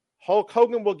 then Hulk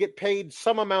Hogan will get paid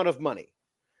some amount of money.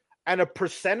 And a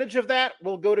percentage of that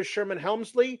will go to Sherman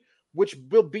Hemsley, which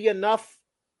will be enough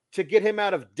to get him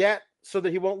out of debt so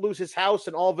that he won't lose his house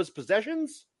and all of his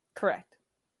possessions. Correct.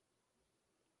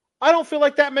 I don't feel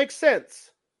like that makes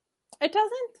sense. It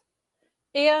doesn't.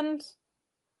 And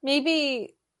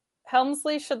maybe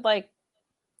Helmsley should like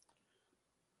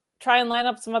try and line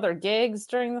up some other gigs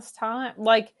during this time.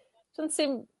 Like, doesn't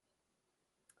seem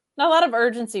not a lot of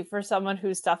urgency for someone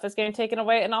whose stuff is getting taken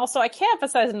away. And also, I can't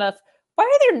emphasize enough, why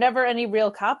are there never any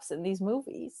real cops in these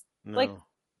movies? No. Like,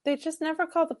 they just never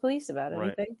call the police about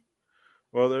anything.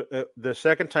 Well, the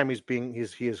second time he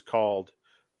is called,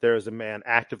 there is a man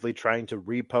actively trying to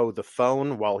repo the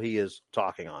phone while he is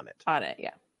talking on it.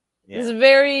 Yeah. This is a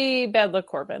very bad look,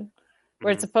 Corbin.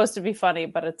 where it's supposed to be funny,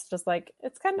 but it's just like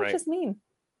it's kind of just mean.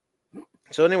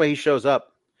 So anyway, he shows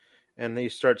up and he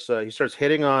starts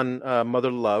hitting on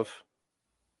Mother Love,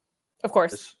 of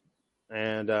course,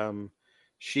 and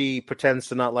she pretends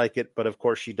to not like it, but of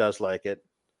course she does like it.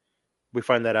 We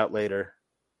find that out later.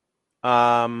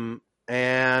 And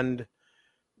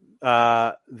then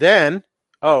the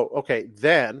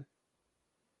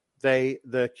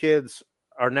kids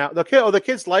are now the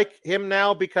kids like him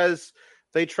now because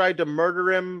they tried to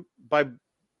murder him by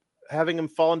having him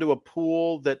fall into a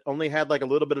pool that only had like a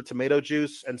little bit of tomato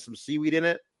juice and some seaweed in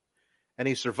it, and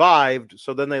he survived.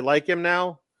 So then they like him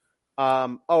now.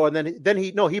 And then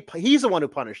he's the one who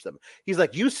punished them. He's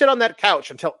like, you sit on that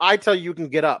couch until I tell you can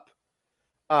get up.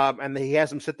 And he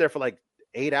has him sit there for like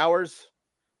 8 hours.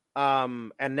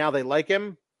 And now they like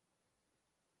him.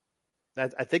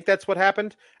 I think that's what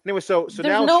happened. Anyway, so there's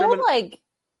now Sherman,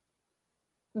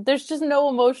 there's just no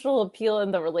emotional appeal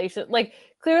in the relation. Like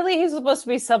clearly he's supposed to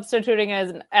be substituting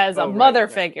as a mother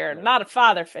figure, not a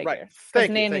father figure. Because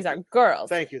nannies are girls.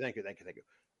 Thank you.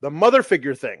 The mother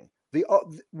figure thing.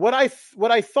 What I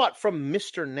thought from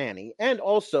Mr. Nanny, and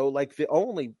also like the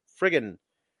only friggin'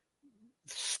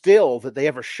 still that they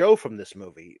ever show from this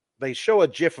movie. They show a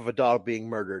GIF of a dog being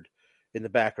murdered in the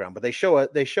background, but they show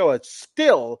a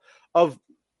still of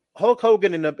Hulk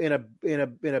Hogan in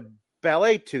a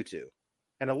ballet tutu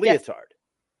and a leotard,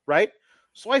 right?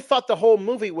 So I thought the whole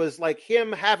movie was like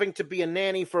him having to be a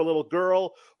nanny for a little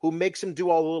girl who makes him do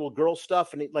all the little girl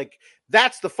stuff, and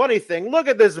that's the funny thing. Look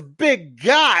at this big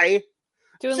guy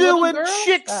doing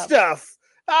chick stuff.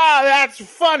 That's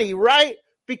funny, right?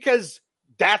 Because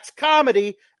that's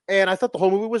comedy. And I thought the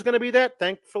whole movie was going to be that.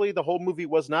 Thankfully, the whole movie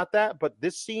was not that. But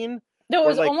this scene, no, it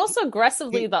was almost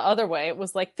aggressively the other way. It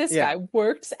was like this guy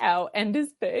works out and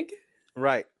is big,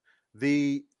 right?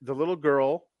 The little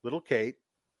girl, little Kate,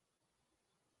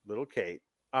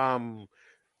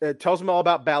 tells him all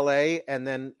about ballet, and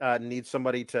then needs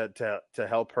somebody to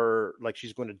help her. Like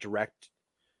she's going to direct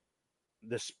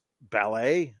this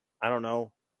ballet. I don't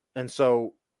know. And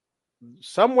so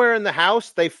somewhere in the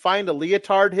house, they find a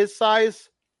leotard his size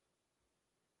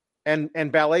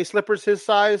and ballet slippers his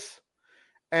size.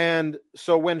 And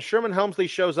so when Sherman Helmsley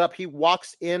shows up, he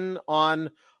walks in on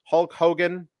Hulk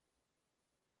Hogan.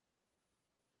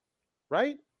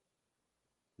 Right?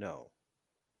 No.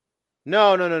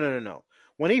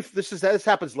 When this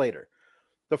happens later.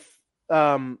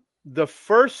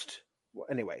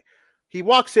 Anyway, he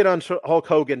walks in on Hulk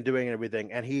Hogan doing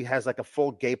everything, and he has like a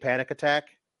full gay panic attack.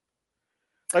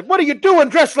 Like, what are you doing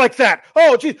dressed like that?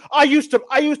 Oh, geez, I used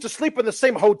to sleep in the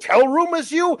same hotel room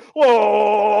as you.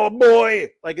 Oh boy.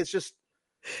 Like, it's just.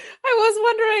 I was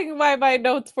wondering why my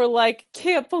notes were like,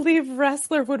 can't believe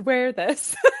wrestler would wear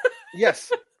this. Yes.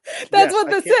 That's what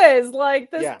this is.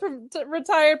 Like, this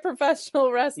retired professional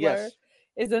wrestler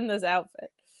is in this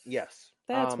outfit. Yes.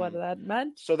 That's what that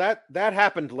meant. So that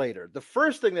happened later. The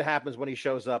first thing that happens when he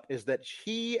shows up is that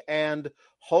he and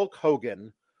Hulk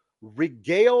Hogan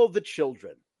regale the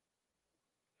children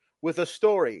with a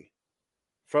story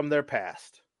from their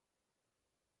past.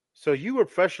 So you were a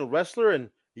professional wrestler and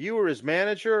you were his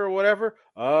manager or whatever.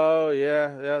 Oh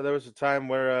yeah. There was a time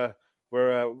where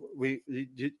we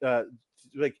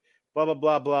like blah blah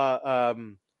blah blah.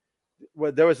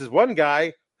 There was this one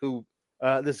guy who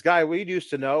this guy we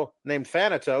used to know named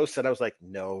Thanatos, and I was like,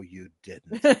 no, you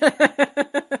didn't.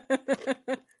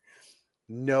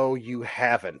 No, you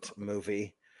haven't,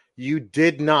 movie. You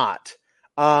did not.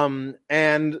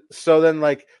 And so then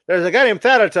like there's a guy named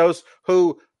Thanatos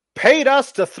who paid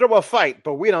us to throw a fight,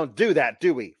 but we don't do that,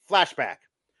 do we? Flashback.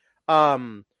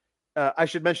 I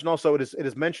should mention also it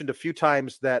is mentioned a few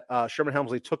times that Sherman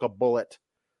Helmsley took a bullet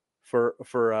for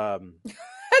That's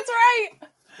right.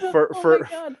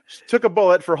 Took a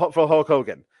bullet for Hulk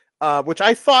Hogan, which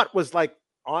I thought was like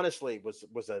honestly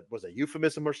was a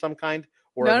euphemism or some kind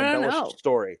or an embellished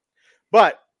story,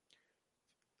 but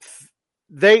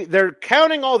they're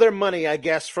counting all their money, I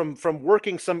guess, from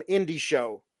working some indie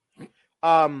show.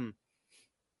 In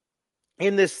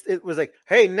this, it was like,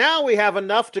 hey, now we have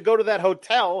enough to go to that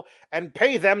hotel and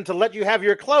pay them to let you have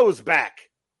your clothes back.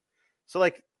 So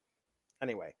like,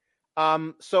 anyway,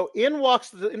 so in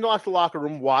the locker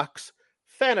room walks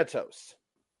Thanatos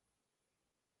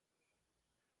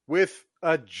with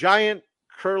a giant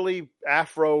curly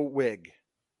afro wig.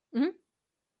 Mm-hmm.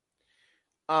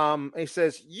 He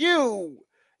says, you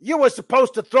were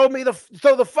supposed to throw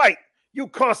the fight. You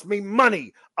cost me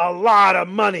money, a lot of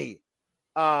money.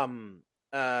 And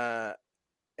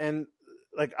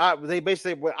like they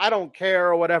basically, I don't care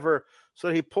or whatever. So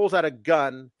he pulls out a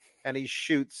gun and he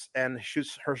shoots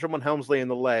Herman Helmsley in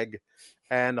the leg,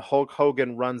 and Hulk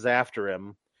Hogan runs after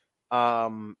him.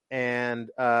 And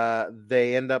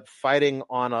they end up fighting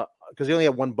because he only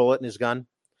had one bullet in his gun.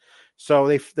 So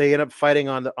they end up fighting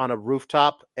on a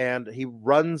rooftop, and he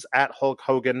runs at Hulk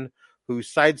Hogan, who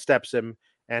sidesteps him,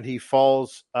 and he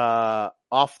falls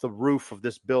off the roof of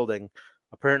this building,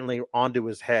 apparently onto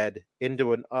his head,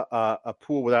 into a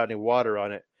pool without any water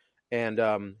on it,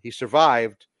 and he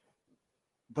survived.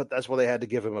 But that's why they had to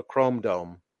give him a chrome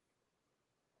dome.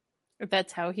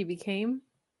 That's how he became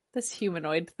this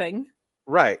humanoid thing,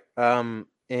 right? And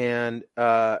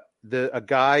a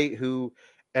guy who.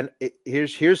 And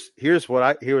here's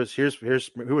my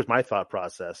thought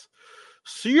process.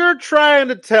 So you're trying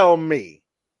to tell me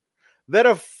that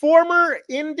a former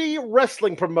indie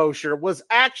wrestling promoter was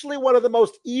actually one of the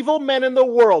most evil men in the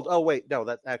world? Oh wait, no,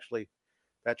 that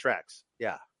tracks.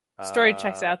 Yeah, story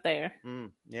checks out there.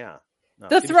 Yeah, no,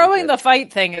 the throwing the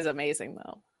fight thing is amazing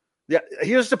though. Yeah,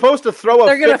 he was supposed to throw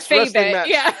They're gonna fade wrestling it. match.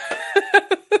 Yeah,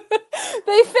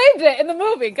 they faved it in the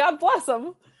movie. God bless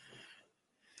them.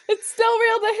 It's still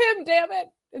real to him, damn it.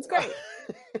 It's great.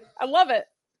 I love it.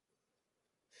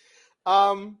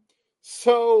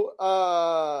 So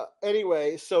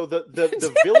anyway, so the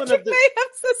villain of the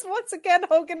this once again,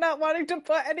 Hogan not wanting to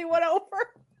put anyone over.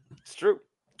 It's true.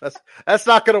 That's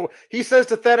not gonna. He says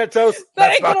to Thanatos,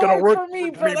 "That's not gonna work for me,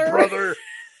 brother."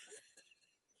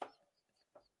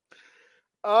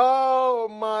 Oh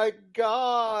my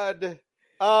God.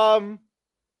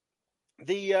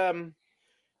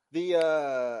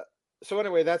 So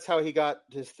anyway, that's how he got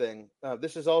his thing.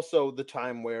 This is also the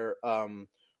time where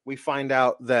we find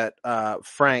out that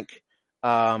Frank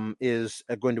is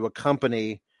going to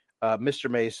accompany Mr.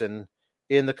 Mason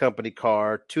in the company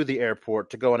car to the airport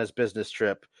to go on his business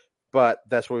trip. But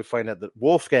that's where we find out that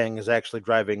Wolfgang is actually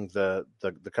driving the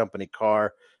company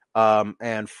car.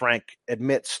 And Frank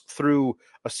admits through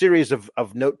a series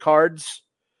of note cards,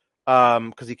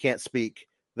 because he can't speak,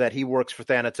 that he works for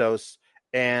Thanatos,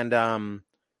 and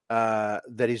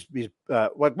that he's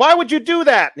like, why would you do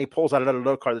that? And he pulls out another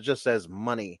note card that just says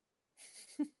money.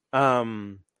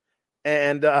 And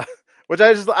which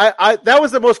I that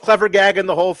was the most clever gag in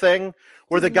the whole thing,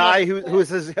 where the guy who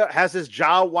has his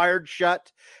jaw wired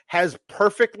shut has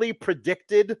perfectly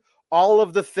predicted all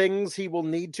of the things he will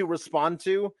need to respond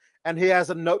to, and he has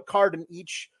a note card in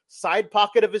each side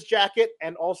pocket of his jacket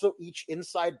and also each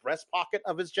inside breast pocket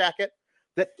of his jacket.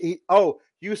 That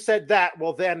you said that.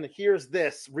 Well, then here's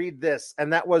this. Read this,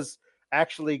 and that was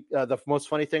actually the most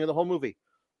funny thing in the whole movie.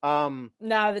 The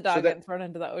dog getting thrown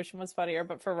into the ocean was funnier,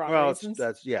 but for wrong reasons.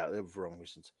 For wrong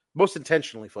reasons. Most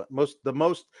intentionally fun. The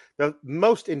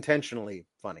most intentionally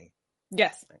funny.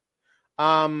 Yes.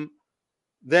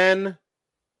 Then,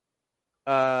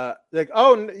 like,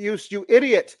 oh, you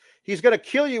idiot! He's gonna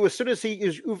kill you as soon as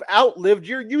you've outlived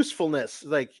your usefulness.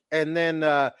 Like, and then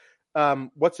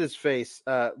what's his face?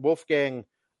 Wolfgang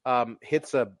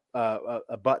hits a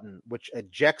button which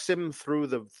ejects him through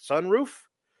the sunroof,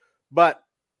 but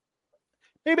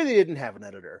maybe they didn't have an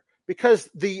editor, because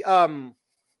the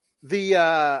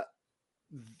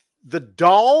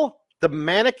doll, the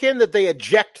mannequin that they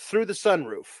eject through the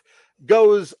sunroof,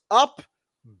 goes up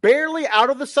barely out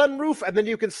of the sunroof, and then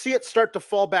you can see it start to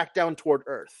fall back down toward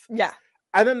Earth. Yeah,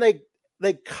 and then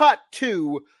they cut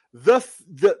to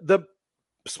the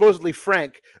supposedly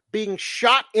Frank being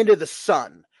shot into the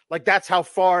sun. Like, that's how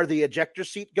far the ejector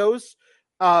seat goes.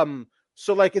 So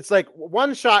like, it's like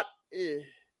one shot,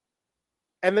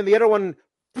 and then the other one,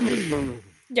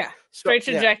 straight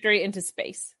trajectory into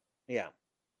space. Yeah.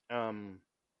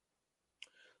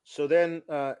 So then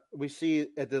we see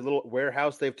at the little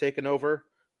warehouse they've taken over,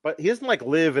 but he doesn't like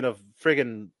live in a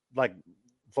friggin' like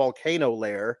volcano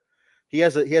lair. He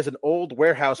has an old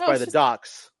warehouse by the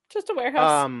docks. Just a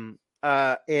warehouse.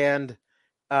 And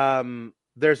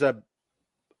there's a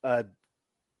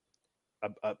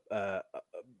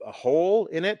hole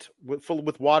in it full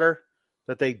with water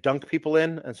that they dunk people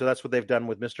in, and so that's what they've done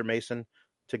with Mr. Mason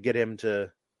to get him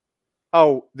to.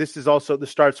 Oh, this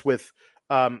starts with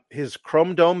his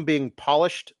chrome dome being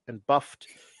polished and buffed,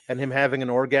 and him having an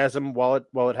orgasm while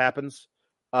it happens.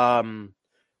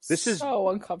 This is so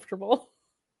uncomfortable.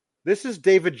 This is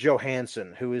David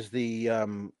Johansen, who is the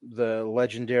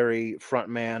legendary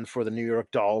frontman for the New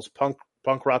York Dolls punk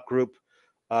rock group.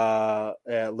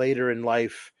 Later in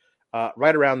life,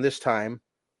 right around this time,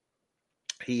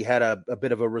 he had a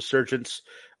bit of a resurgence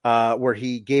where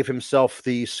he gave himself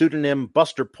the pseudonym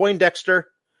Buster Poindexter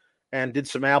and did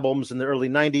some albums in the early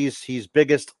 90s. His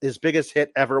biggest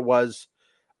hit ever was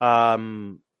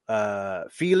Feeling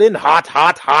Hot,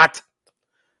 Hot, Hot.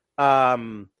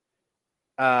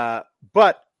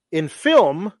 But in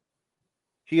film,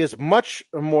 He is much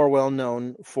more well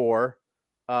known for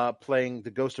playing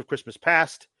the Ghost of Christmas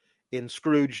Past in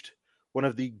Scrooged, one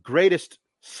of the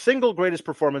single greatest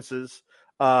performances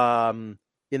in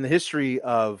the history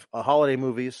of holiday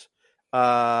movies.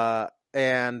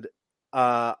 And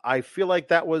I feel like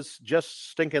that was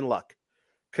just stinking luck,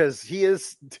 because he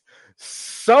is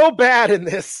so bad in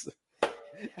this.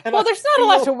 And well, there's not a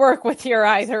lot to work with here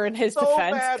either in his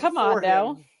defense. Come on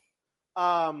now.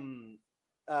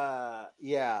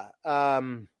 Yeah.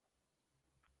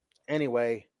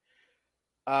 Anyway.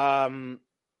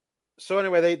 So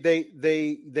anyway,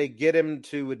 they get him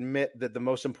to admit that the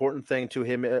most important thing to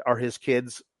him are his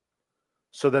kids.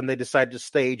 So then they decide to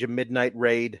stage a midnight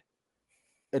raid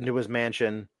into his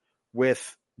mansion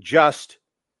with just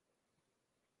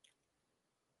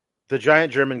the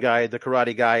giant German guy, the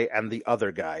karate guy, and the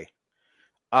other guy.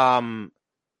 And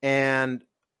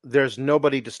there's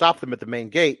nobody to stop them at the main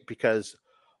gate, because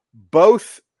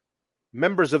both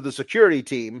members of the security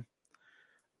team,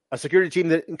 a security team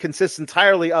that consists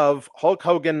entirely of Hulk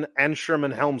Hogan and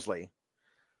Sherman Helmsley,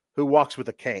 who walks with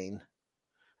a cane,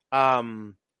 are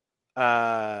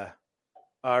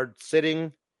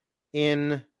sitting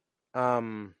in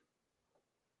the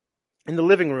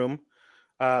living room.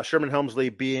 Sherman Helmsley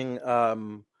being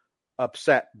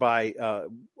upset by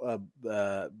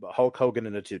Hulk Hogan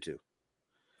in a tutu.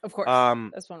 Of course,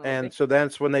 that's one. And so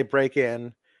that's when they break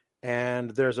in, and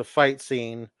there's a fight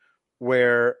scene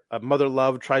where Mother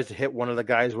Love tries to hit one of the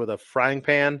guys with a frying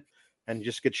pan and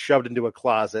just gets shoved into a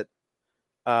closet.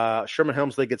 Sherman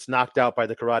Helmsley gets knocked out by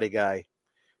the karate guy.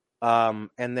 And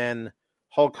then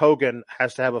Hulk Hogan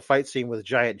has to have a fight scene with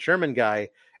Giant German guy,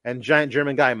 and Giant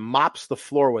German guy mops the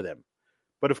floor with him.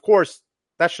 But of course,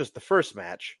 that's just the first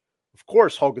match. Of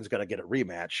course, Hogan's going to get a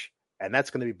rematch, and that's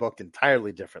going to be booked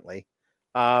entirely differently.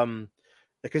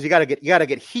 Because you got to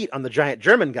get heat on the Giant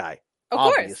German guy. Of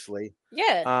obviously. Course.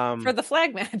 Yeah. For the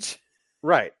flag match.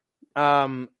 Right.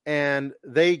 And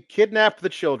they kidnap the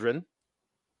children.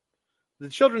 The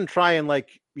children try and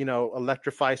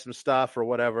electrify some stuff or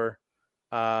whatever.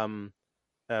 But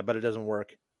it doesn't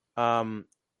work. I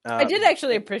did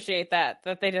actually appreciate that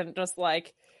they didn't just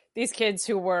these kids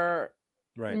who were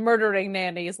murdering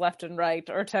nannies left and right,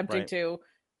 or attempting to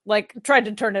tried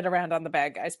to turn it around on the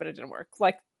bad guys, but it didn't work.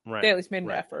 They at least made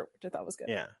an effort, which I thought was good.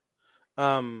 Yeah.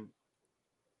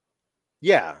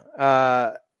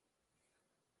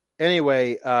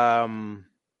 Anyway,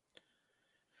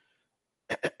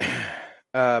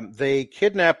 they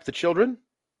kidnap the children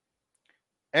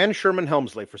and Sherman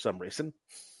Helmsley for some reason,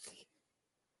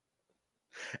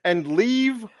 and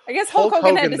leave. I guess Hulk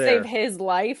Hogan had to save his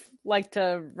life,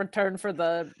 to return for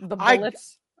the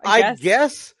bullets. I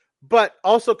guess, but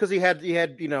also because he had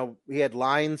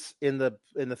lines in the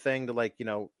thing to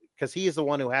because he is the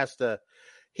one who has to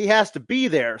be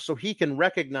there so he can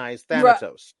recognize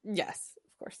Thanatos. Yes,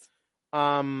 of course.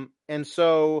 And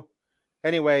so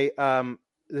anyway,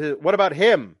 what about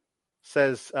him?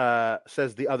 Says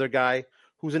the other guy,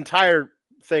 whose entire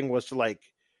thing was to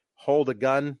hold a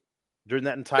gun during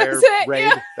that entire raid.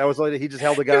 Yeah. That was he just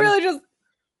held a gun.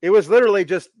 It was literally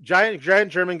just giant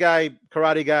German guy,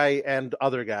 karate guy, and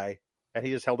other guy, and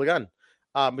he just held a gun.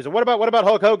 He said, "What about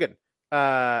Hulk Hogan?"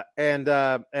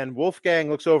 And Wolfgang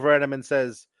looks over at him and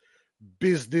says,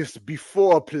 "Business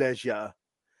before pleasure."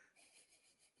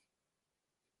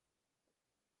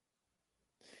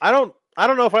 I don't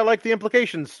know if I like the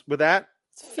implications with that.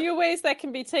 It's a few ways that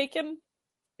can be taken.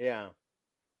 Yeah.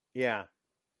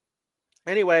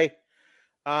 Anyway,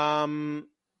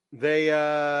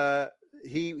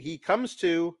 he comes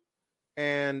to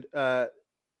and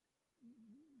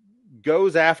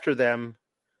goes after them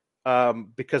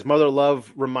because Mother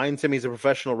Love reminds him he's a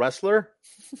professional wrestler.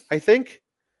 I think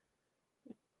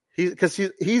this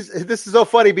is so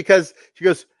funny because she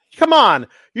goes, "Come on,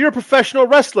 you're a professional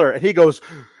wrestler," and he goes,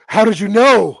 "How did you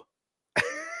know?"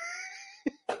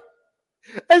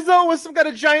 As though it was some kind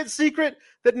of giant secret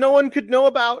that no one could know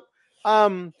about.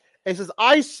 And he says,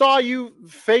 "I saw you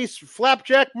face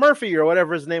Flapjack Murphy," or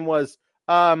whatever his name was,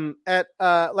 at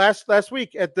last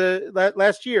week at the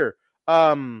last year.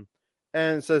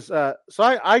 And says, "So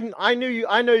I knew you.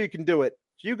 I know you can do it.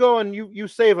 So you go and you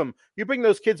save them. You bring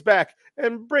those kids back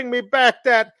and bring me back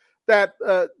that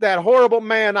horrible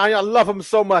man. I love him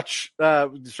so much."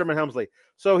 Sherman Helmsley.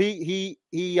 So he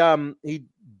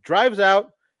drives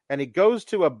out and he goes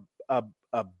to a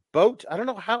boat. I don't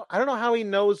know how he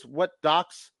knows what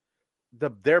docks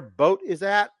their boat is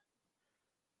at.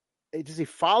 Does he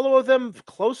follow them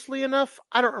closely enough?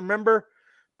 I don't remember,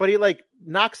 but he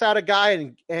knocks out a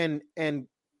guy and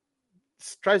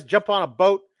tries to jump on a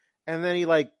boat, and then he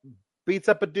beats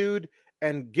up a dude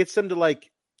and gets him to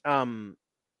um,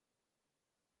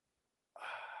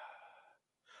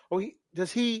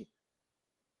 does he?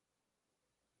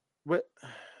 What?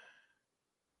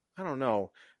 I don't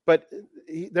know, but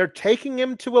they're taking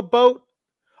him to a boat.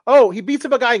 Oh, he beats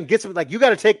up a guy and gets him like, you got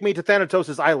to take me to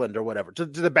Thanatos' island or whatever, to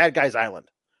the bad guy's island,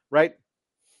 right?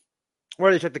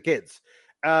 Where they took the kids.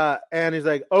 And he's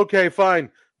like, okay, fine.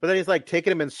 But then he's like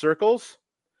taking him in circles.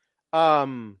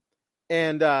 And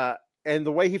the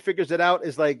way he figures it out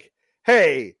is like,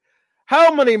 hey,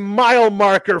 how many mile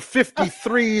marker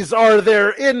 53s are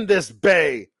there in this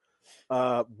bay?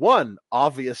 One,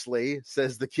 obviously,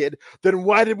 says the kid. Then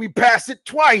why did we pass it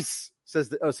twice? Says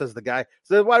the guy.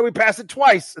 So why did we pass it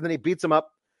twice? And then he beats him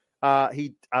up.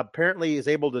 He apparently is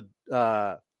able to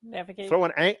navigate. Throw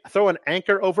an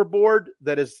anchor overboard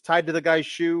that is tied to the guy's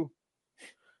shoe.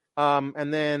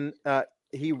 And then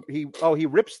he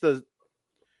rips the.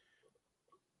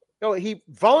 No, he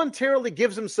voluntarily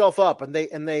gives himself up, and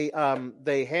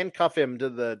they handcuff him to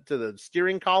the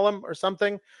steering column or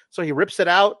something. So he rips it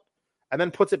out and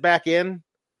then puts it back in,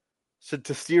 so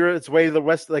to steer its way to the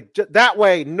west, like that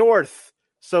way north.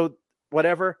 So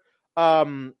whatever.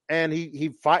 And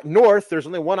he fight north. There's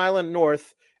only one island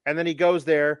north, and then he goes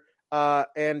there.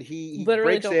 And he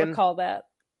literally breaks don't in. recall that.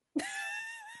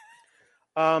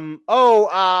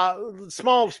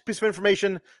 Small piece of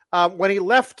information. When he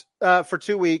left for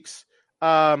 2 weeks,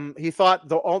 he thought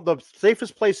the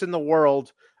safest place in the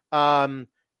world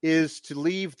is to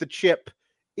leave the chip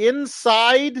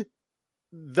inside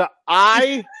the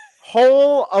eye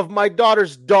hole of my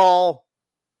daughter's doll.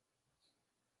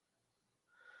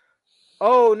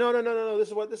 Oh, no.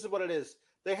 This is what it is.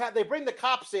 They bring the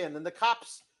cops in, and the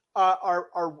cops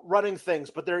are running things,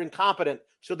 but they're incompetent.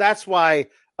 So that's why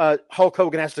Hulk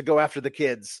Hogan has to go after the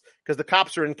kids, because the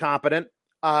cops are incompetent.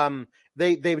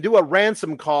 They do a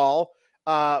ransom call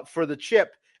for the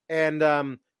chip,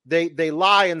 and they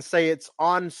lie and say it's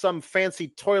on some fancy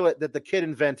toilet that the kid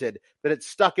invented, that it's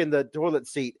stuck in the toilet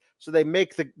seat. So they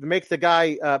make the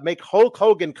guy make Hulk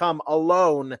Hogan come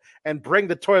alone and bring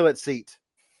the toilet seat.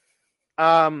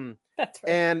 That's right.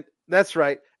 And that's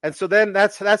right. And so then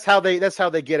that's how they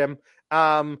get him.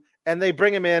 And they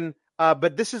bring him in.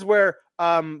 But this is where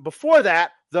before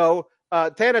that, though,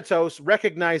 Thanatos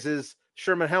recognizes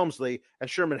Sherman Helmsley, and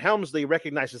Sherman Helmsley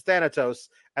recognizes Thanatos,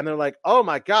 and they're like, "Oh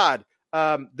my God,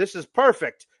 this is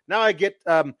perfect! Now I get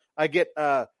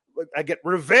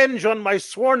revenge on my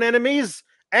sworn enemies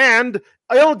and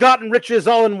ill-gotten riches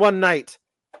all in one night."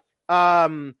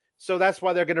 So that's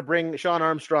why they're going to bring Sean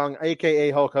Armstrong, aka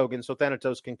Hulk Hogan, so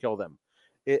Thanatos can kill them.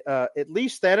 At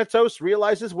least Thanatos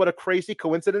realizes what a crazy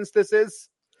coincidence this is.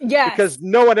 Yes. Because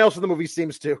no one else in the movie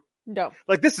seems to. No.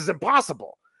 Like, this is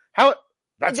impossible. How?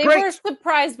 That's they great. They were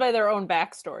surprised by their own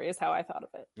backstory, is how I thought of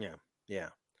it. Yeah.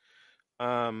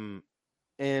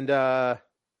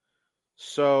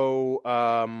 So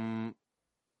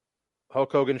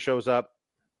Hulk Hogan shows up,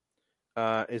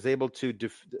 is able to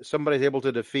somebody's able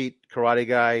to defeat Karate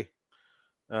Guy.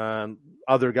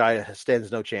 Other guy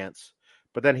stands no chance.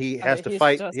 But then he has to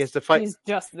fight. He has to fight. He's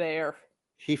just there.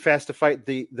 He has to fight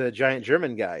the giant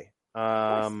German guy.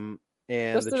 And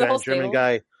the giant German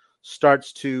guy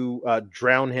starts to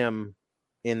drown him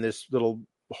in this little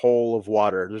hole of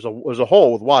water. There's a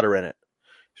hole with water in it.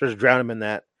 He starts to drown him in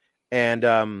that. And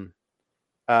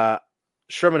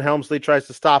Sherman Helmsley tries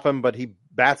to stop him, but he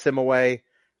bats him away.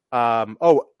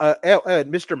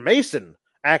 Mr. Mason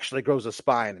actually grows a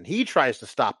spine, and he tries to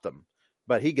stop them,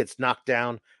 but he gets knocked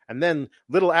down. And then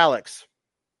little Alex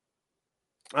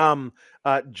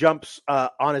jumps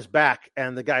on his back,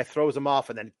 and the guy throws him off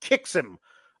and then kicks him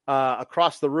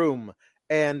across the room.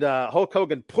 And Hulk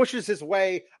Hogan pushes his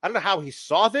way. I don't know how he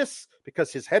saw this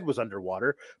because his head was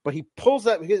underwater, but he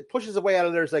pushes his way out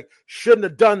of there. It's like, shouldn't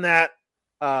have done that.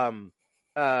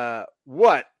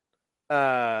 What?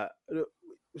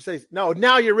 Says, no,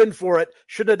 now you're in for it.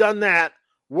 Shouldn't have done that.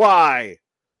 Why?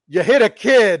 You hit a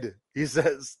kid, he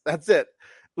says. That's it.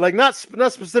 Like, not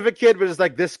specific kid, but it's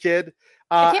like this kid.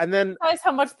 And then realize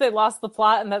how much they lost the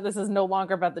plot, and that this is no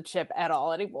longer about the chip at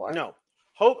all anymore. No,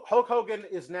 Hulk Hogan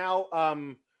is now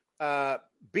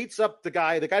beats up the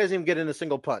guy. The guy doesn't even get in a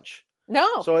single punch.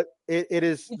 No, so it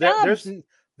is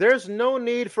there's no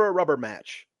need for a rubber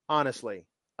match. Honestly,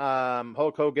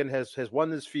 Hulk Hogan has won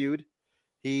this feud.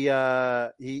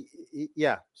 So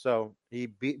he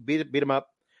beat him up,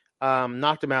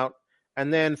 knocked him out,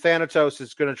 and then Thanatos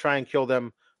is going to try and kill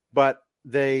them, but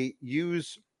they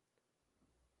use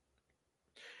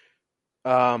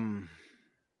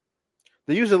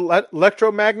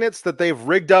electromagnets that they've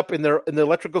rigged up in the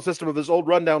electrical system of this old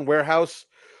rundown warehouse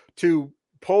to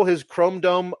pull his chrome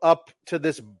dome up to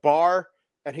this bar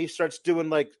and he starts doing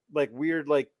like weird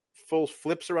like full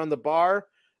flips around the bar,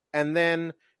 and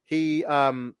then he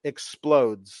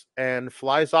explodes and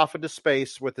flies off into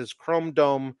space with his chrome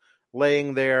dome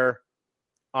laying there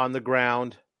on the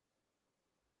ground.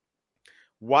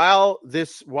 While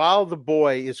the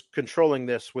boy is controlling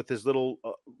this with his little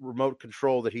remote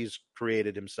control that he's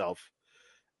created himself,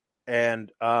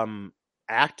 and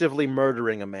actively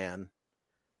murdering a man,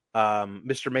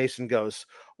 Mr. Mason goes,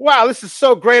 "Wow, this is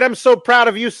so great! I'm so proud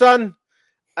of you, son."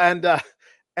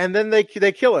 And then they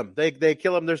kill him. They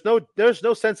kill him. There's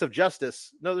no sense of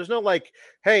justice. No, there's no like,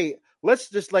 hey, let's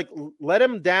just like let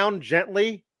him down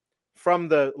gently from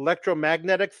the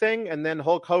electromagnetic thing, and then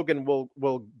Hulk Hogan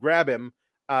will grab him.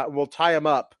 We'll tie him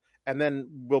up, and then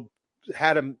we'll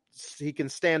have him. He can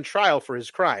stand trial for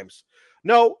his crimes.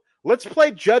 No, let's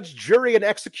play judge, jury, and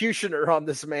executioner on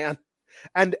this man,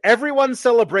 and everyone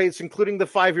celebrates, including the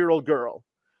 5-year-old girl.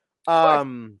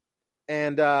 And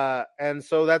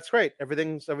so that's great.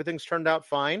 Everything's turned out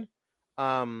fine.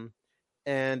 But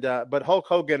Hulk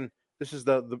Hogan, this is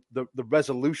the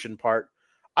resolution part.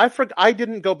 I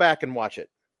didn't go back and watch it,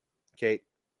 Kate.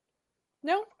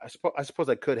 No, I suppose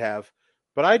I could have.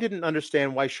 But I didn't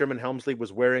understand why Sherman Helmsley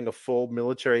was wearing a full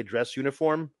military dress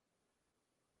uniform.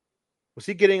 Was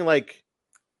he getting like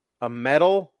a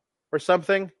medal or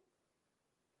something?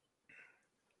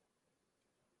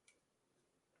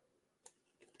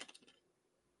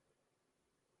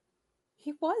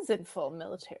 he was in full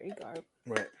military garb.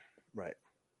 Right.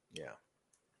 Yeah.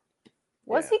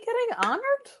 Was he getting honored?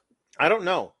 I don't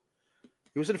know.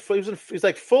 He was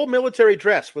like full military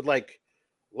dress with like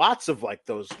lots of like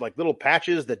those like little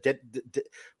patches that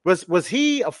was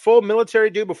he a full military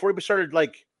dude before he started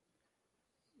like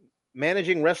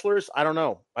managing wrestlers? I don't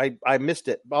know. I missed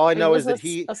it. All I know is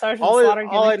that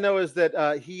all I know is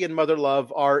that he and Mother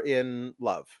Love are in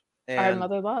love, and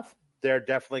Mother Love. They're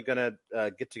definitely gonna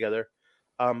get together.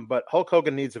 But Hulk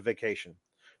Hogan needs a vacation,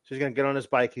 so he's gonna get on his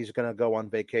bike. He's gonna go on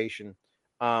vacation.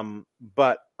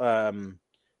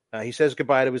 He says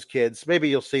goodbye to his kids. Maybe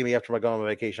you'll see me after I go on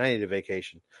vacation. I need a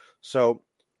vacation. So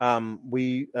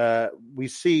we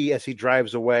see as he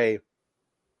drives away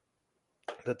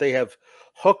that they have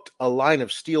hooked a line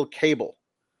of steel cable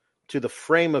to the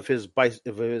frame of his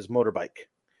motorbike,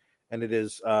 and it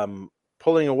is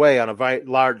pulling away on a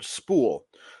large spool.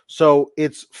 So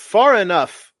it's far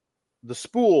enough.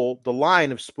 The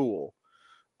line of spool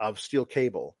of steel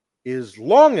cable is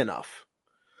long enough.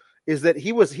 Is that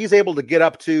he's able to get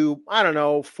up to, I don't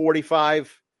know,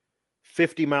 45,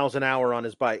 50 miles an hour on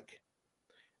his bike.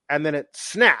 And then it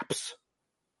snaps.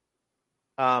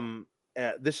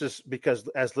 This is because,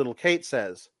 as little Kate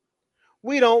says,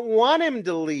 we don't want him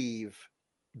to leave.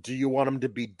 Do you want him to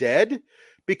be dead?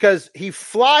 Because he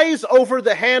flies over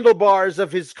the handlebars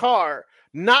of his car,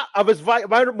 not of his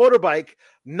motorbike,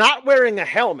 not wearing a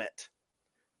helmet,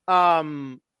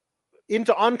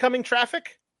 into oncoming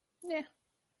traffic. Yeah.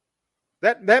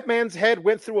 That man's head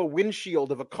went through a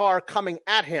windshield of a car coming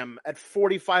at him at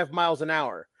 45 miles an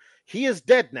hour. He is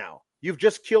dead now. You've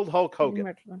just killed Hulk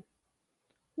Hogan.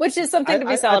 Which is something to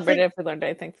be celebrated if we learned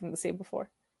anything from the scene before.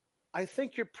 I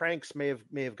think your pranks may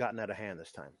have gotten out of hand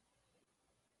this time.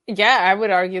 Yeah, I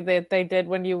would argue that they did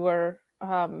when you were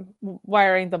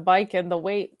wiring the bike and the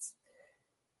weights.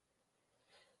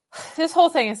 This whole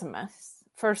thing is a mess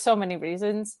for so many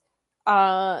reasons.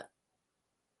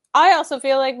 I also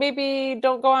feel like maybe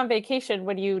don't go on vacation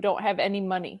when you don't have any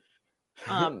money.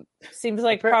 Seems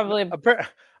like probably.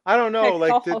 I don't know.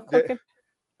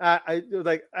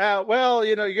 Well,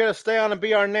 you gotta stay on and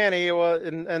be our nanny. Well,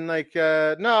 and like,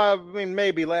 no, I mean,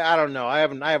 maybe. I don't know. I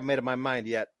haven't made up my mind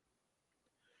yet.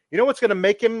 You know what's gonna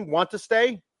make him want to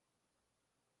stay?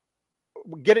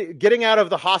 Getting out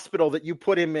of the hospital that you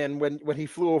put him in when he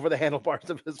flew over the handlebars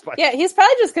of his bike. Yeah, he's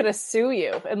probably just gonna sue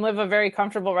you and live a very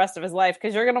comfortable rest of his life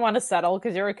because you're gonna want to settle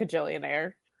because you're a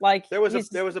cajillionaire. Like there was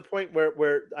a point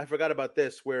where I forgot about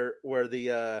this where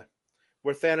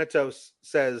Thanatos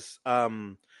says,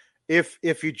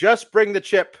 if you just bring the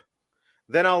chip,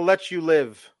 then I'll let you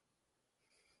live.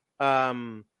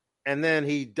 And then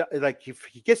he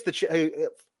gets the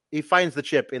chip. He finds the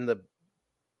chip in the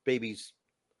baby's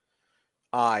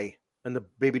eye, and the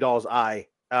baby doll's eye,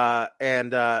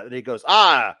 and he goes,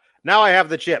 now I have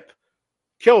the chip,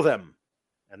 kill them.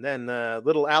 And then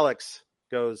little Alex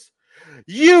goes,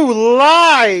 you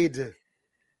lied.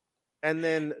 And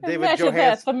then David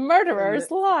Johansen, the murderers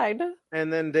lied.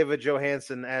 And then David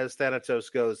Johansen as Thanatos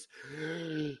goes,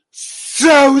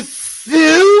 so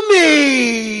sue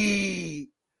me.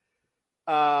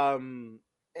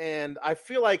 And I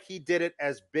feel like he did it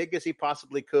as big as he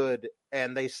possibly could.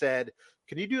 And they said,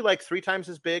 can you do like 3 times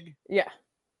as big? Yeah.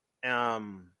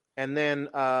 And then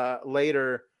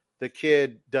later the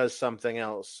kid does something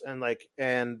else, and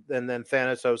then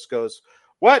Thanatos goes,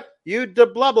 "What? You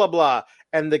blah blah blah,"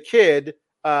 and the kid,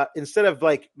 instead of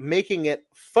like making it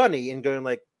funny and going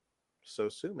like, "So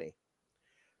sue me,"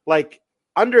 like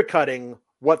undercutting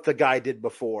what the guy did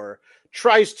before,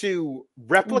 tries to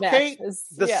replicate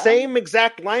the same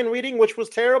exact line reading, which was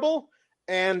terrible,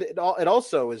 and it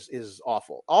also is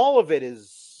awful. All of it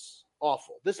is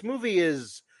awful. This movie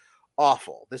is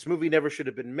awful. This movie never should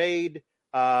have been made.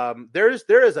 There is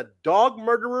a dog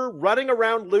murderer running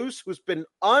around loose who's been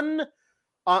they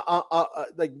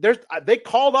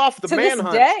called off the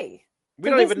manhunt. We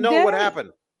don't even know what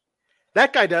happened.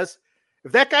 That guy does.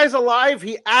 If that guy's alive,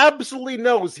 he absolutely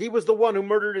knows he was the one who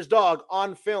murdered his dog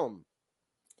on film.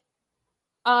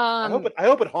 I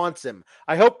hope it haunts him.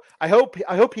 I hope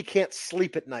he can't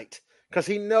sleep at night because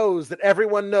he knows that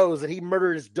everyone knows that he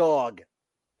murdered his dog.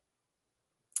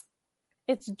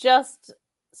 It's just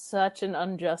such an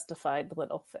unjustified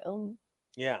little film.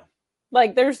 Yeah.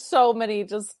 Like, there's so many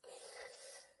just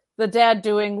the dad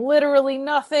doing literally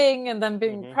nothing and then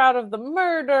being proud of the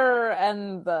murder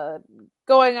and the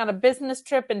going on a business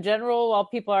trip in general while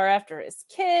people are after his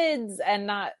kids and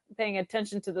not paying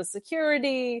attention to the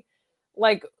security,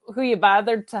 like who you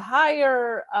bothered to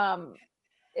hire.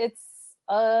 It's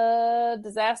a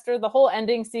disaster. The whole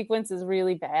ending sequence is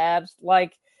really bad.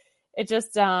 Like, it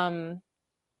just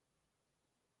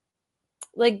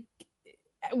like,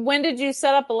 when did you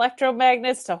set up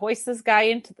electromagnets to hoist this guy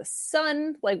into the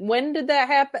sun? Like, when did that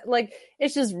happen? Like,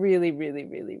 it's just really, really,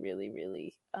 really, really,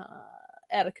 really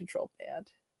out of control bad.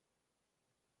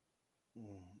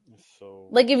 So,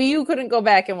 like, if you couldn't go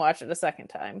back and watch it a second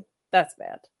time, that's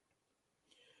bad.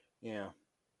 Yeah.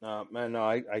 Man, no,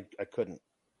 I couldn't.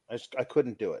 I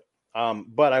couldn't do it.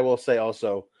 But I will say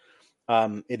also,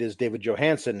 it is David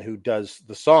Johansen who does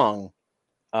the song.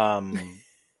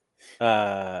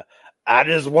 I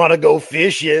just want to go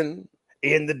fishing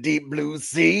in the deep blue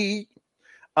sea.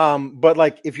 But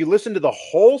like, if you listen to the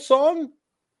whole song,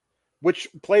 which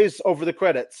plays over the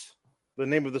credits, the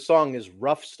name of the song is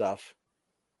Rough Stuff.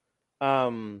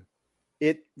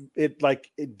 It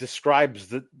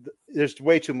describes there's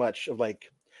way too much of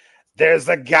like, there's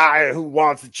a guy who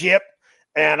wants a chip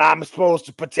and I'm supposed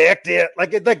to protect it.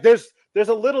 There's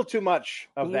a little too much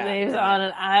of that. He lives on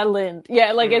an island.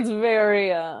 Yeah, like it's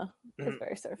very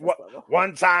surface level.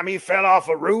 One time he fell off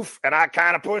a roof and I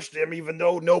kind of pushed him even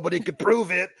though nobody could prove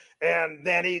it. And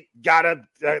then he got a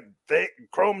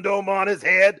chrome dome on his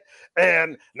head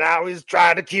and now he's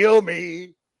trying to kill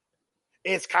me.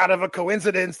 It's kind of a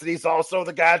coincidence that he's also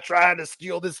the guy trying to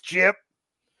steal this chip.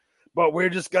 But we're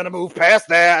just going to move past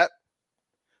that.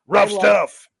 Rough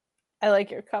stuff. I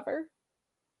like your cover.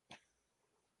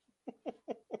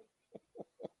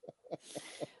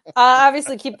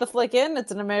 Obviously, Keep the Flick In.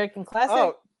 It's an American classic.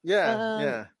 Oh,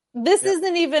 yeah. This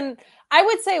isn't even... I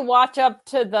would say watch up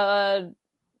to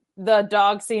the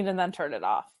dog scene and then turn it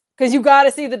off. Because you got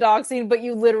to see the dog scene, but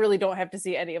you literally don't have to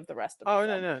see any of the rest of it.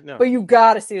 Oh, no. But you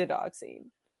got to see the dog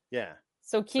scene. Yeah.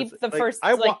 So keep the first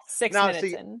 6 minutes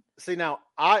in. See, now,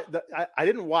 I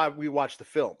didn't rewatch the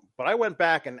film, but I went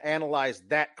back and analyzed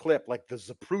that clip, like the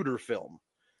Zapruder film.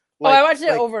 I watched it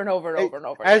over and over and over and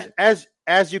over again.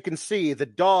 As you can see, the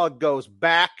dog goes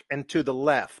back and to the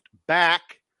left.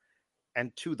 Back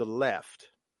and to the left.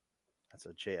 That's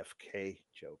a JFK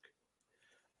joke.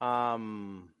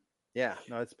 Yeah,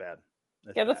 no, it's bad.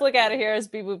 Get the flick out of here, as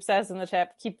B-Boop says in the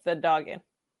chat. Keep the dog in.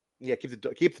 Yeah, keep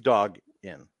the dog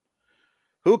in.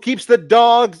 Who keeps the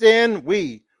dogs in?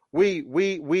 We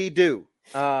do.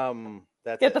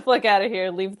 Get the flick out of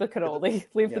here. Leave the cannoli.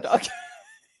 Leave the dog.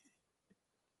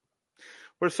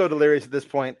 We're so delirious at this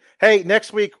point. Hey,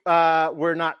 next week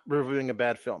we're not reviewing a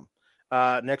bad film.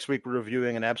 Next week we're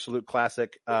reviewing an absolute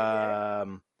classic.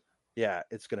 Yeah,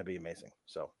 it's going to be amazing.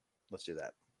 So let's do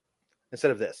that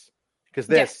instead of this, because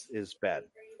this is bad.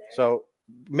 So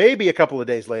maybe a couple of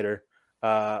days later,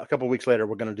 a couple of weeks later,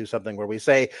 we're going to do something where we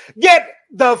say, "Get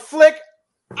the flick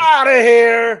out of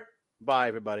here." Bye,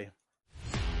 everybody.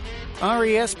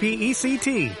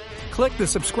 RESPECT. Click the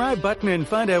subscribe button and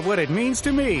find out what it means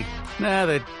to me. Nah,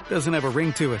 that doesn't have a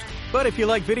ring to it. But if you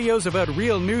like videos about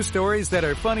real news stories that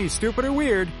are funny, stupid, or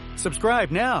weird,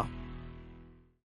 subscribe now.